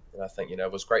home. And I think,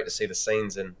 it was great to see the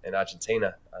scenes in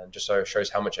Argentina, and just so it shows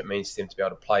how much it means to them to be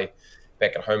able to play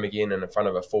back at home again and in front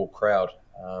of a full crowd.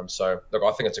 So, look,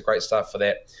 I think it's a great start for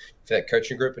that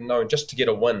coaching group, and knowing just to get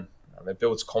a win, it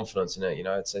builds confidence in it.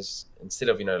 It's instead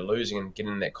of losing and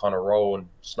getting in that kind of role and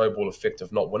snowball effect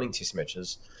of not winning test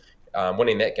matches,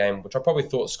 winning that game, which I probably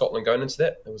thought Scotland going into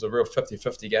that, it was a real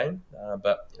 50-50 game,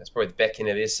 but it's probably the back end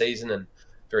of their season and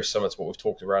very similar to what we've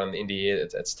talked about in the end of the year.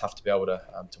 It's tough to be able to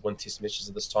win test matches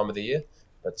at this time of the year,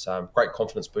 but great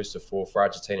confidence booster for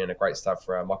Argentina and a great start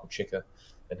for Michael Chetka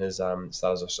in his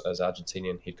start as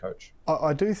Argentinian head coach.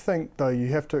 I do think, though, you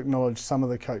have to acknowledge some of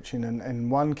the coaching, and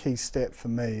one key stat for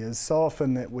me is so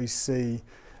often that we see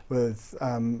with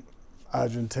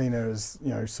Argentina is,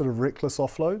 sort of reckless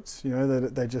offloads,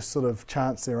 that they just sort of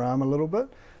chance their arm a little bit,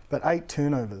 but 8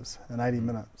 turnovers in 80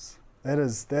 minutes. That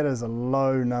is a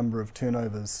low number of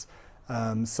turnovers.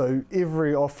 So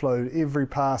every offload, every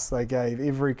pass they gave,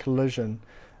 every collision,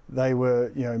 they were,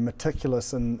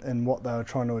 meticulous in what they were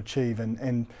trying to achieve,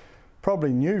 and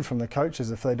probably knew from the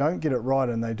coaches if they don't get it right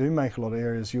and they do make a lot of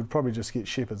errors, you'd probably just get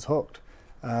shepherds hooked.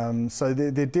 So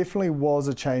there definitely was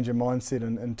a change in mindset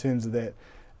in terms of that,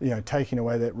 taking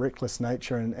away that reckless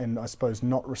nature and I suppose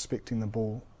not respecting the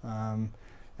ball.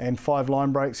 And 5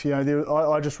 line breaks,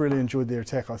 I just really enjoyed their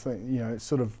attack. I think, it's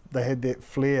sort of, they had that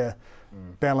flair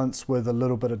balance with a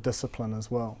little bit of discipline as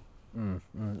well.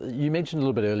 You mentioned a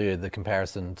little bit earlier the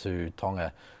comparison to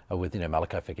Tonga with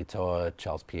Malakai Fekitoa,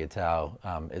 Charles Piutau,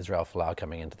 Israel Folau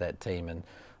coming into that team, and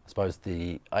I suppose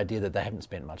the idea that they haven't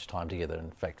spent much time together.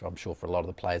 In fact, I'm sure for a lot of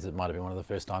the players it might have been one of the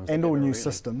first times. And all new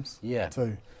systems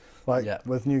too.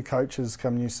 With new coaches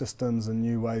come new systems and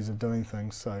new ways of doing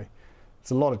things, so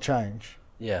it's a lot of change.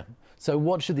 Yeah. So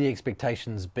what should the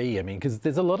expectations be? I mean, because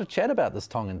there's a lot of chat about this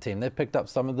Tongan team. They've picked up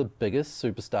some of the biggest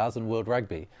superstars in world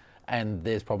rugby, and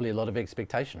there's probably a lot of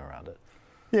expectation around it.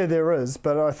 Yeah, there is,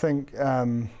 but I think,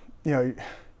 they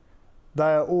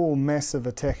are all massive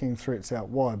attacking threats out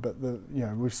wide, but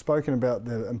we've spoken about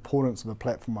the importance of a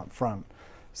platform up front.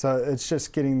 So it's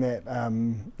just getting that,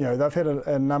 they've had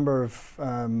a number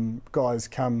of guys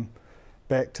come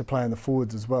back to play in the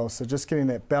forwards as well. So just getting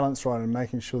that balance right and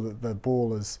making sure that the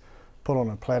ball is put on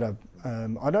a platter.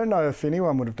 I don't know if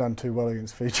anyone would have done too well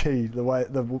against Fiji, the way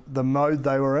the mode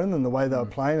they were in and the way they were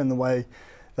playing and the way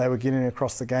they were getting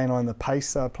across the game line, the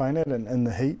pace they were playing at, and in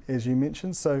the heat, as you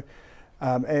mentioned. So,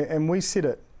 and we said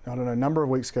it, I don't know, a number of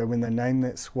weeks ago when they named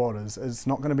that squad, it's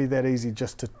not going to be that easy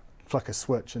just to flick a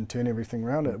switch and turn everything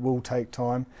around. It will take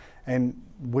time, and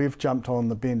we've jumped on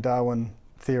the Ben Darwin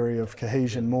theory of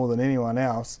cohesion more than anyone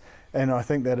else, and I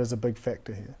think that is a big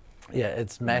factor here. Yeah,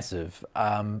 it's massive.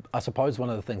 I suppose one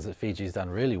of the things that Fiji's done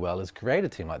really well is create a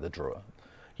team like the Drua,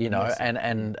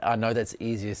 and I know that's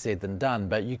easier said than done,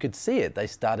 but you could see it. They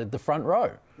started the front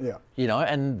row,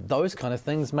 and those kind of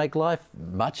things make life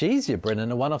much easier, Bryn,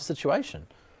 in a one-off situation.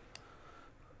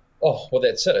 Oh, well,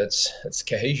 that's it. It's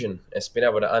cohesion. It's being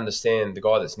able to understand the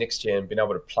guy that's next to you and being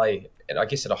able to play, and I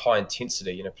guess at a high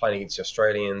intensity, playing against the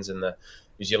Australians and the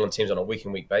New Zealand teams on a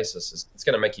week-in-week basis. It's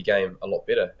going to make your game a lot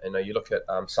better. And you look at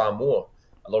Samoa,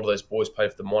 a lot of those boys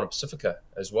played for the Moana Pacifica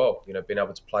as well, being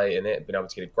able to play in that, being able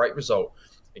to get a great result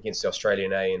against the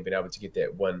Australian A and being able to get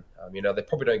that win. They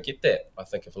probably don't get that, I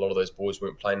think, if a lot of those boys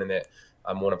weren't playing in that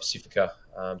Moana Pacifica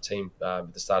team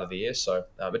at the start of the year. So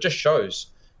it just shows,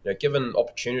 given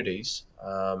opportunities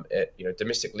at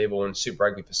domestic level in Super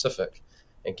Rugby Pacific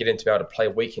and getting to be able to play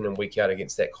week in and week out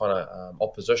against that kind of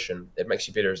opposition, it makes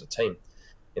you better as a team.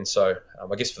 And so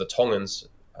I guess for the Tongans,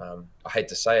 I hate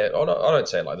to say it, I don't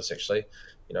say it like this actually,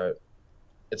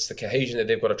 it's the cohesion that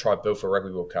they've got to try to build for a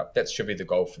Rugby World Cup. That should be the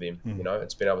goal for them.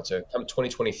 It's been able to come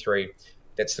 2023.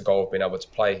 That's the goal of being able to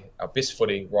play our best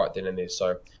footy right then and there.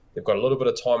 So they've got a little bit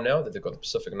of time now that they've got the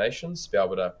Pacific nations to be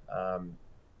able to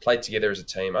play together as a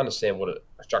team, understand what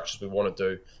structures we want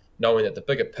to do, knowing that the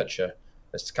bigger picture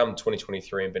is to come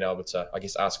 2023 and being able to, I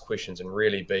guess, ask questions and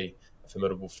really be a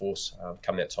formidable force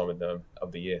come that time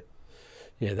of the year.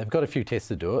 Yeah, they've got a few tests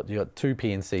to do it. You've got 2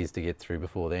 PNCs to get through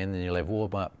before then you'll have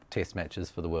warm-up test matches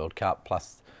for the World Cup.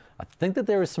 Plus, I think that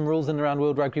there are some rules in and around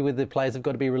World Rugby where the players have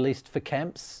got to be released for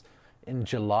camps in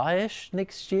July-ish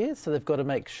next year. So they've got to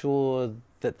make sure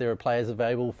that there are players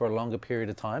available for a longer period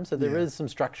of time. So there is some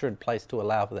structure in place to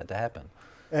allow for that to happen.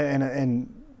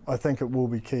 And I think it will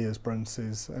be key, as Bryn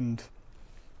says, and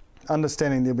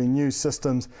understanding there'll be new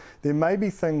systems. There may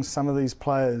be things some of these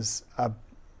players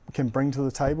can bring to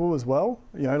the table as well.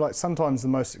 Like sometimes the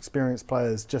most experienced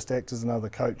players just act as another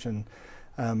coach, and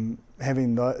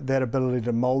having that ability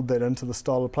to mould that into the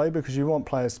style of play, because you want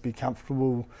players to be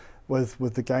comfortable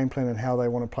with the game plan and how they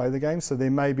want to play the game. So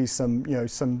there may be some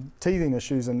teething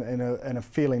issues and a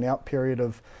feeling out period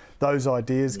of those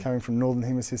ideas coming from Northern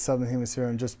Hemisphere, Southern Hemisphere,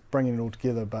 and just bringing it all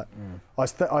together. But I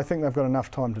think they've got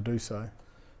enough time to do so.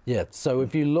 Yeah, so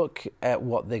if you look at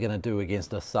what they're going to do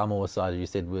against a Samoa side, you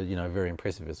said were very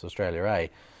impressive as Australia A,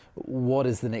 what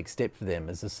is the next step for them?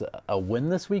 Is this a win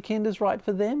this weekend is right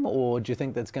for them, or do you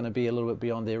think that's going to be a little bit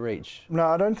beyond their reach? No,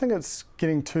 I don't think it's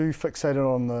getting too fixated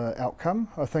on the outcome.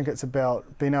 I think it's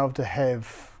about being able to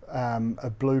have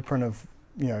a blueprint of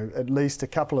at least a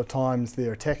couple of times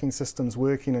their attacking systems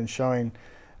working and showing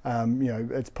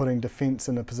it's putting defence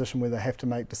in a position where they have to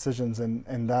make decisions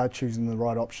and they're choosing the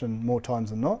right option more times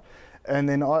than not. And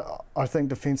then I think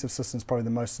defensive systems is probably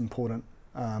the most important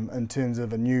in terms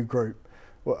of a new group.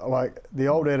 Like the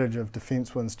old adage of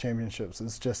defence wins championships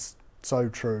is just so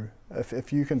true.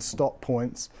 If you can stop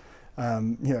points,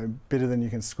 better than you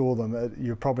can score them,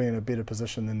 you're probably in a better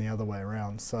position than the other way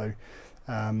around. So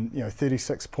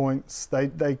 36 points.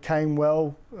 They came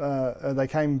well. They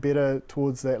came better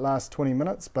towards that last 20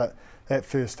 minutes, but that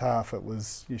first half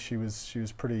she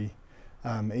was pretty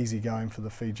easy going for the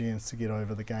Fijians to get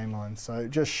over the game line. So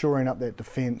just shoring up that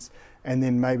defence and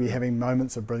then maybe having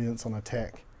moments of brilliance on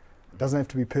attack. Doesn't have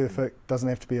to be perfect, doesn't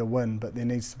have to be a win, but there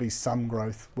needs to be some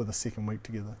growth with a second week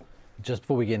together. Just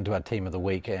before we get into our team of the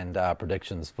week and our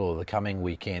predictions for the coming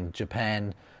weekend,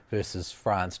 Japan versus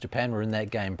France. Japan were in that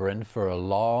game, Bryn, for a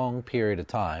long period of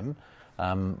time.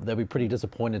 They'll be pretty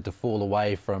disappointed to fall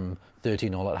away from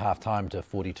 13-0 at half-time to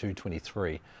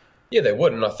 42-23. Yeah, they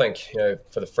would, and I think,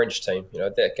 for the French team,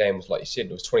 that game was, like you said,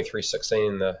 it was 23-16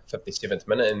 in the 57th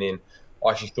minute, and then I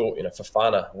actually thought,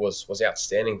 Fofana was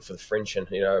outstanding for the French, and,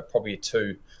 probably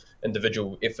 2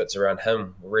 individual efforts around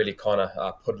him really kind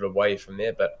of put it away from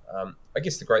there. But I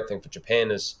guess the great thing for Japan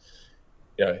is,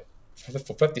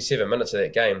 for 57 minutes of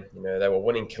that game, they were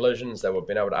winning collisions, they were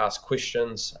being able to ask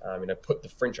questions, put the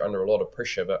French under a lot of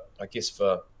pressure. But I guess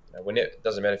for, when it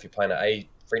doesn't matter if you're playing an A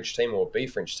French team or a B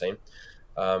French team,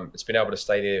 it's been able to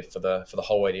stay there for the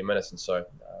whole 80 minutes. And so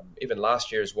even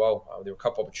last year as well, there were a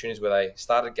couple of opportunities where they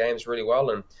started games really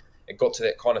well and it got to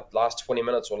that kind of last 20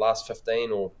 minutes or last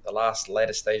 15 or the last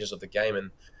later stages of the game, and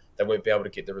they won't be able to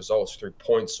get the results through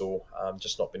points or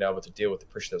just not being able to deal with the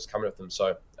pressure that was coming at them.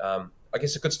 So I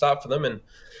guess a good start for them, and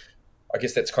I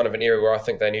guess that's kind of an area where I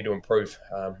think they need to improve.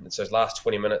 It's those last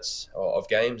 20 minutes of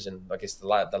games, and I guess the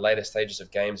later stages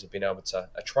of games have been able to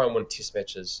try and win test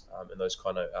matches in those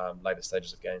kind of later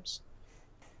stages of games.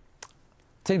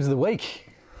 Teams of the week.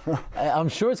 I'm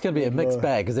sure it's going to be a mixed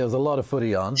bag because there was a lot of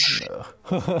footy on.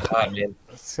 Man.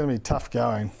 It's going to be tough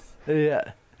going.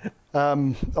 Yeah.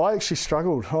 I actually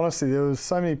struggled, honestly. There was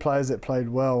so many players that played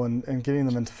well and getting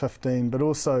them into 15, but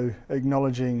also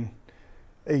acknowledging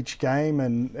each game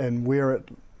and where it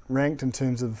ranked in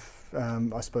terms of,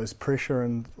 I suppose, pressure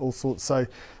and all sorts. So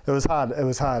it was hard,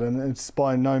 and it's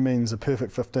by no means a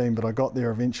perfect 15, but I got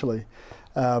there eventually.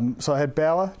 So I had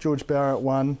George Bauer at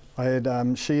 1. I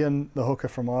had Sheehan, the hooker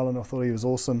from Ireland. I thought he was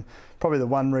awesome. Probably the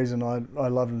one reason I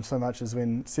loved him so much is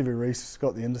when Sevu Reece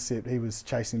got the intercept, he was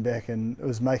chasing back and it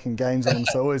was making gains on him.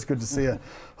 So always good to see a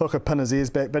hooker pin his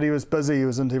ears back. But he was busy, he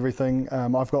was into everything.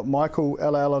 I've got Michael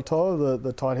Aotearoa,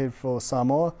 the tight head for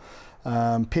Samoa.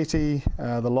 Petty,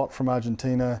 the lock from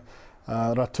Argentina.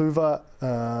 Ratuva,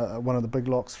 one of the big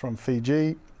locks from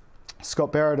Fiji.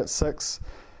 Scott Barrett at 6.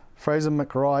 Fraser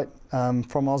McWright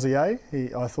from Aussie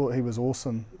A. I thought he was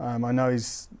awesome. I know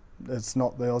it's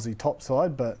not the Aussie top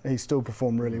side, but he still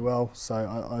performed really well.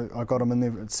 So I got him in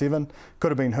there at 7.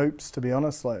 Could have been Hoops, to be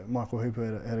honest. Like Michael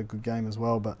Hooper had a good game as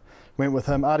well, but went with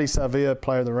him. Artie Savia,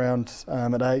 player of the round,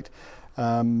 at 8.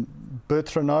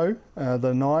 Bertrano,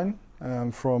 the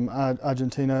 9 from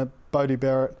Argentina. Bodie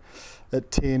Barrett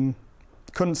at 10.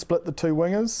 Couldn't split the 2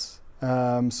 wingers,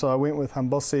 so I went with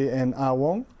Hambosi and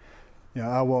Awong. You know,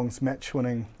 Awong's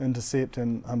match-winning intercept,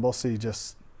 and Hambosi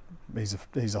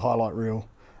he's a highlight reel.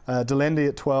 Delandi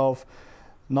at 12.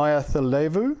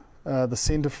 Nyathilevu, the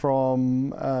centre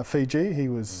from Fiji, he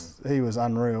was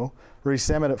unreal. Reece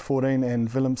Sammet at 14 and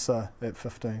Willemse at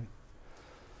 15.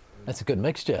 That's a good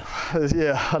mixture.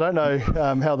 Yeah, I don't know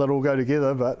how that all go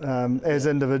together, but as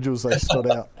individuals they stood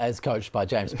out. As coached by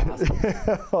James Parsons.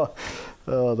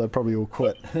 Oh, they probably all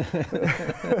quit.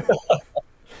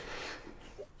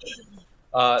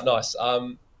 Nice.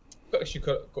 Actually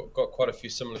got quite a few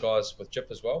similar guys with Jip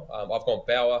as well. I've gone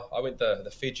Bauer. I went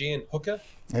the Fijian hooker.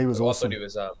 He was awesome. I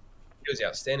thought he was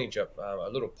outstanding, Jip. A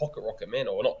little pocket rocket man,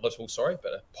 or not little, sorry,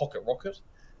 but a pocket rocket.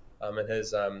 And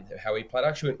his how he played. I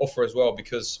actually went offer as well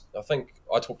because I think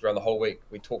I talked around the whole week.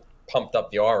 We pumped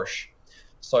up the Irish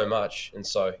so much, and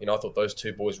so I thought those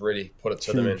 2 boys really put it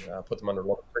to them and put them under a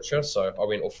lot of pressure. So I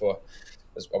went offer.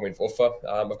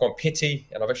 I've gone Petty,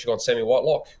 and I've actually gone Sammy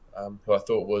Whitelock, who I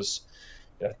thought was,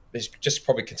 he's just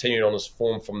probably continued on his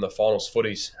form from the finals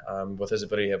footies with his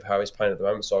ability of how he's playing at the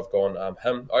moment. So I've gone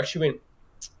him.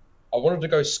 I wanted to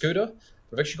go Scooter.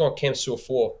 We've actually gone Cam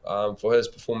Suafor for his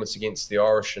performance against the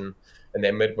Irish and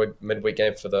their midweek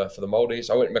game for the Maldives.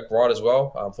 I went McWright as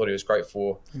well. Thought he was great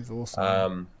for. He's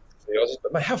awesome. For the Aussies.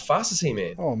 But mate, how fast is he,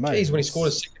 man? Oh mate, jeez, when he scored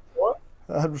his second try,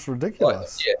 that was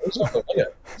ridiculous. He's like a winger.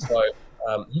 So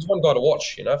he's one guy to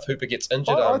watch. If Hooper gets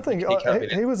injured, I think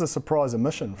he was a surprise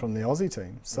omission from the Aussie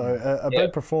team. So a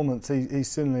big performance. He's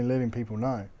certainly letting people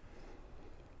know.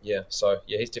 Yeah, so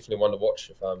he's definitely one to watch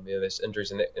if there's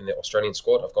injuries in the Australian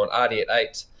squad. I've gone Artie at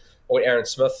 8. I went Aaron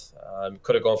Smith.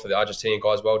 Could have gone for the Argentinian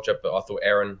guy as well, Jip, but I thought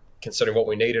Aaron, considering what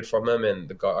we needed from him and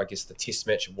the guy, I guess the test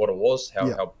match of what it was,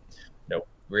 how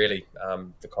really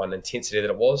the kind of intensity that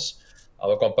it was.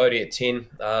 I've gone Bodie at 10.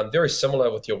 Very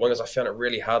similar with your wingers. I found it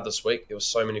really hard this week. There were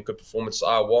so many good performances.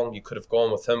 Wong, you could have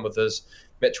gone with him with his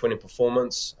match-winning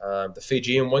performance. The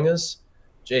Fijian wingers.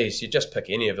 Jeez, you just pick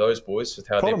any of those boys with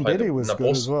how they played. Colin was good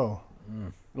as well.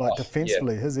 Like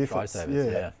defensively, his efforts.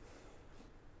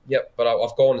 Yep, but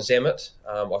I've gone Zammit.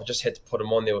 I've just had to put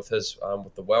him on there with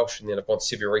with the Welsh, and then I've gone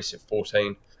Sevu Reece at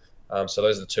 14. So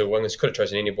those are the 2 wingers. Could have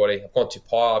chosen anybody. I've gone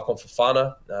Tupai. I've gone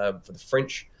Fofana for the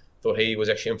French. Thought he was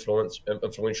actually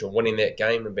influential in winning that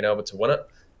game and being able to win it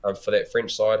for that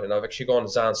French side. And I've actually gone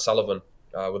Zahn Sullivan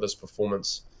with his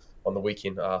performance on the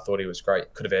weekend. I thought he was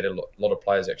great. Could have added a lot of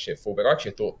players actually at fullback. I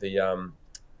actually thought who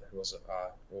was it?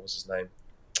 What was his name?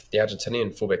 The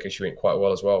Argentinian fullback actually went quite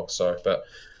well as well. So, but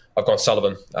I've gone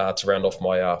Sullivan to round off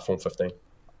my Form 15.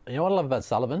 You know what I love about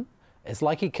Sullivan? It's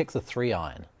like he kicks a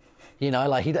 3-iron.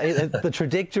 Like the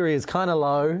trajectory is kind of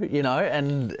low,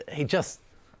 and he just.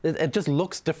 It just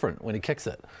looks different when he kicks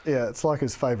it. Yeah, it's like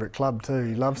his favourite club too.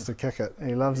 He loves to kick it.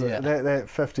 He loves it. That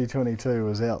 50-22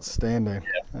 was outstanding.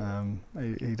 Yeah.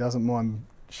 He doesn't mind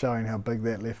showing how big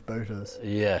that left boot is.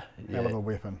 Yeah. Hell of a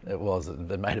weapon. It was. It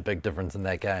made a big difference in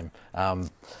that game.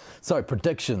 So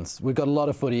predictions. We've got a lot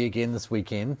of footy again this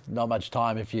weekend. Not much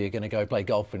time if you're going to go play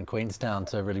golf in Queenstown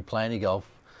to really play any golf.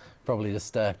 Probably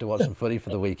just have to watch some footy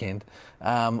for the weekend.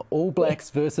 All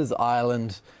Blacks versus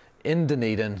Ireland in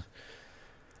Dunedin.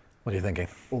 What are you thinking?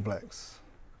 All Blacks.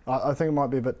 I think it might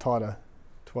be a bit tighter,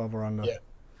 12 or under.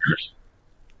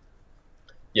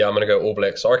 Yeah, I'm going to go All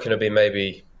Blacks. I reckon it'll be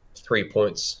maybe 3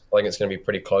 points. I think it's going to be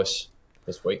pretty close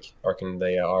this week. I reckon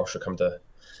the Irish will come to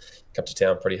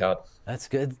town pretty hard. That's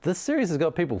good. This series has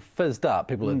got people fizzed up.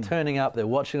 People are turning up. They're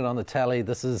watching it on the tally.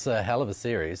 This is a hell of a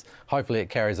series. Hopefully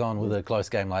it carries on with a close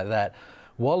game like that.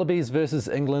 Wallabies versus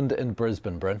England in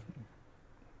Brisbane, Bryn.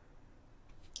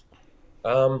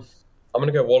 I'm going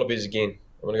to go Wallabies again.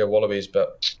 I'm going to go Wallabies,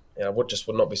 but I would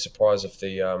not be surprised if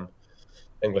the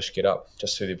English get up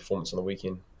just through their performance on the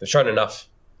weekend. They've shown enough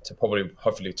to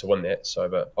hopefully to win that. So,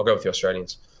 but I'll go with the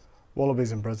Australians.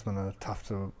 Wallabies in Brisbane are tough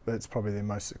to. It's probably their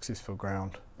most successful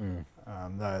ground.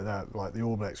 They're like the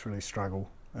All Blacks really struggle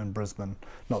in Brisbane.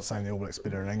 Not saying the All Blacks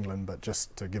better in England, but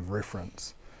just to give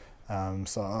reference.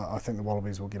 So I think the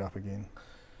Wallabies will get up again.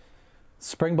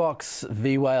 Springboks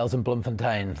v Wales and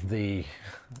Bloemfontein, the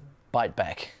bite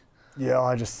back. Yeah,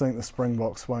 I just think the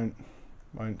Springboks won't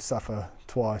suffer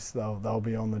twice. They'll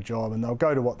be on the job, and they'll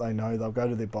go to what they know. They'll go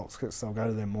to their box kicks, they'll go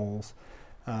to their mauls,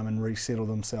 and resettle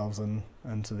themselves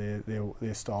into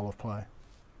their style of play.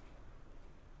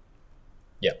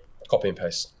 Yeah, copy and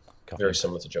paste. Very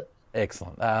similar to Joe.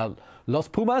 Excellent. Los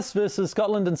Pumas versus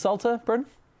Scotland and Salta, Bryn?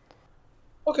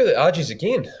 I'll go the Argies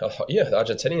again. Yeah, the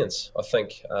Argentinians. I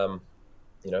think,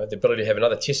 the ability to have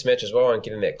another test match as well and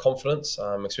getting that confidence,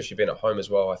 especially being at home as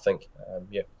well, I think, it'll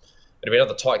be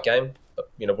another tight game. But,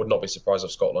 would not be surprised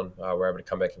if Scotland were able to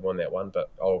come back and win that one. But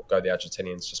I'll go the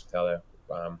Argentinians just with how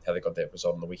they got that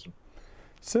result on the weekend.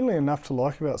 Certainly enough to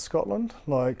like about Scotland.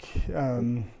 Like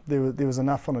there was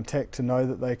enough on attack to know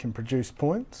that they can produce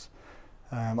points.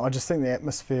 I just think the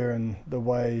atmosphere and the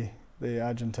way the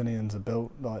Argentinians are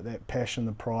built, like that passion,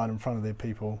 the pride in front of their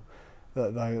people,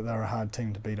 that they're a hard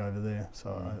team to beat over there.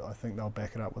 So I think they'll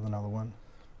back it up with another one.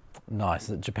 Nice.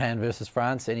 Japan versus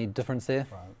France, any difference there?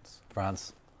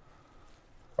 France.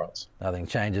 Nothing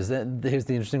changes. Here's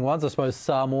the interesting ones. I suppose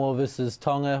Samoa versus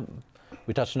Tonga.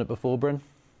 We touched on it before, Bryn.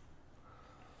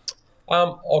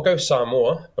 I'll go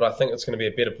Samoa, but I think it's going to be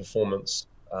a better performance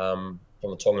from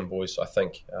the Tongan boys. I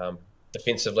think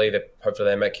defensively,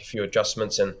 hopefully they make a few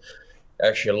adjustments and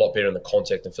actually a lot better in the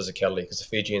contact and physicality, because the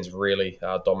Fijians really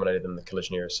dominated in the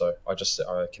collision area. So I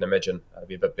can imagine it'll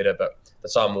be a bit better, but the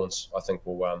Samoans, I think,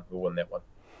 will win that one.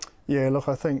 Yeah, look,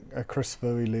 I think a Chris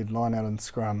Vui-led line out in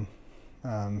scrum,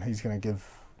 he's going to give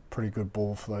pretty good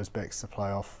ball for those backs to play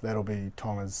off. That'll be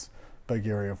Tonga's big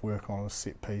area of work on a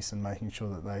set piece and making sure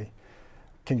that they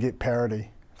can get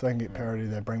parity. If they can get parity,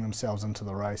 they bring themselves into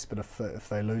the race. But if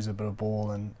they lose a bit of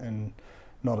ball and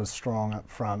not as strong up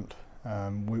front,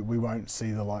 we won't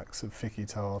see the likes of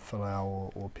Fekitoa,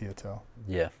 Folau or Piatel.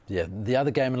 Yeah. The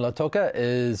other game in Lautoka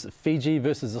is Fiji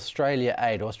versus Australia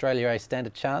A. Do Australia A stand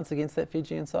a chance against that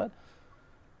Fijian side?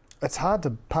 It's hard to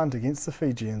punt against the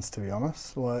Fijians, to be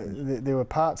honest. Like there were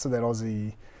parts of that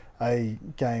Aussie A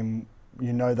game,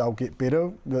 they'll get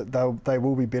better. They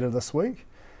will be better this week.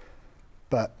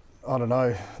 But I don't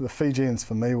know. The Fijians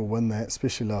for me will win that,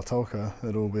 especially Lautoka.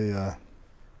 It'll be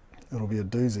a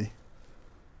doozy.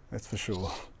 That's for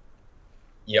sure.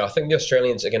 Yeah, I think the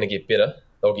Australians are going to get better.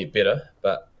 They'll get better,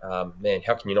 but man,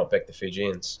 how can you not back the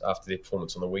Fijians after their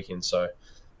performance on the weekend? So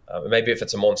maybe if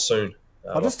it's a monsoon,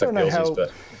 I just don't know how.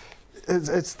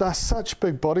 They're such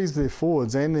big bodies, their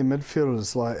forwards and their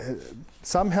midfielders. Like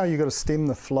somehow you got to stem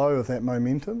the flow of that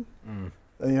momentum.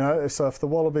 So if the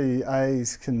Wallaby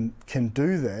A's can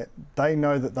do that, they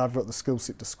know that they've got the skill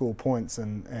set to score points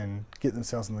and get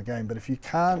themselves in the game. But if you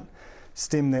can't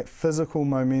stem that physical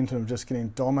momentum of just getting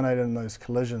dominated in those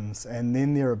collisions, and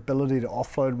then their ability to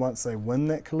offload once they win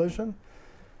that collision,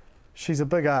 she's a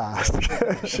big ask.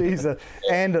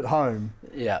 And at home.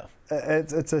 Yeah.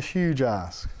 It's a huge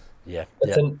ask. Yeah.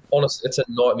 It's a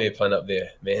nightmare playing up there,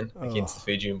 man, against the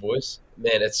Fijian boys.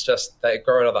 Man, it's just they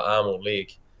grow another arm or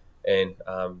leg, and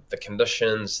the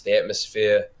conditions, the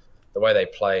atmosphere, the way they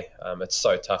play, it's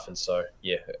so tough. And so,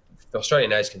 yeah, the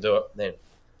Australian A's can do it, man.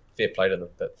 Fair play to them,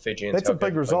 but Fijians. That's a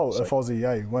big result if Aussie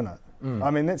A win it.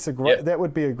 I mean, that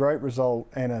would be a great result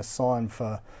and a sign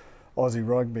for Aussie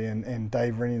rugby and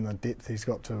Dave Rennie and the depth he's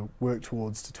got to work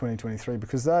towards to 2023,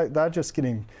 because they're just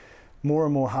getting more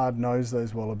and more hard-nosed,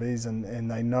 those Wallabies,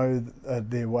 and they know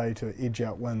their way to edge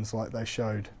out wins like they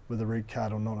showed with the red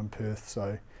card or not in Perth.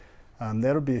 So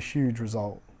that'll be a huge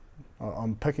result.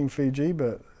 I'm picking Fiji,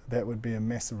 but that would be a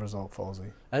massive result for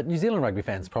Aussie. New Zealand rugby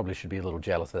fans probably should be a little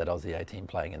jealous of that Aussie A team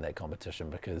playing in that competition,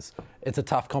 because it's a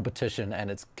tough competition and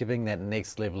it's giving that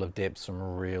next level of depth some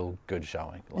real good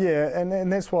showing. Yeah,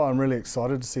 and that's why I'm really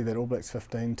excited to see that All Blacks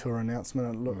 15 tour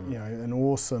announcement. Look, an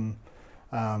awesome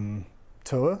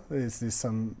tour. There's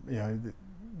some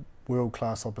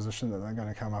world-class opposition that they're going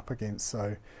to come up against,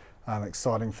 so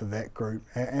exciting for that group.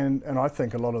 And I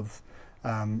think a lot of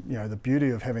the beauty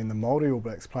of having the Māori All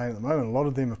Blacks playing at the moment, a lot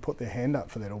of them have put their hand up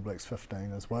for that All Blacks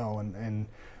 15 as well, and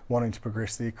wanting to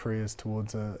progress their careers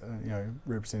towards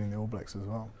representing the All Blacks as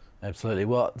well. Absolutely.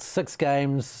 Well, 6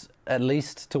 games at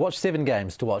least to watch, 7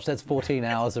 games to watch. That's 14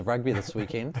 hours of rugby this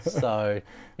weekend. So,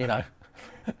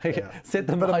 set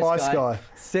the My Sky.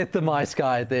 Set the My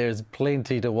Sky. There's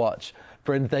plenty to watch.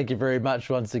 Bryn, thank you very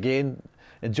much once again.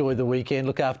 Enjoy the weekend.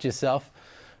 Look after yourself.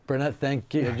 Bryn.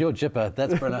 Thank you. You're Jipper.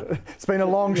 That's Bryn. It's been a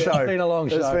long show. It's been a long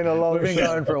show. It's been a long show. We've been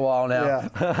going for a while now.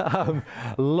 Yeah.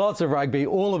 Lots of rugby,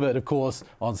 all of it, of course,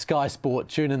 on Sky Sport.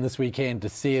 Tune in this weekend to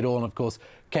see it all, and of course,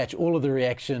 catch all of the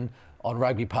reaction on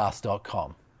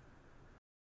rugbypass.com.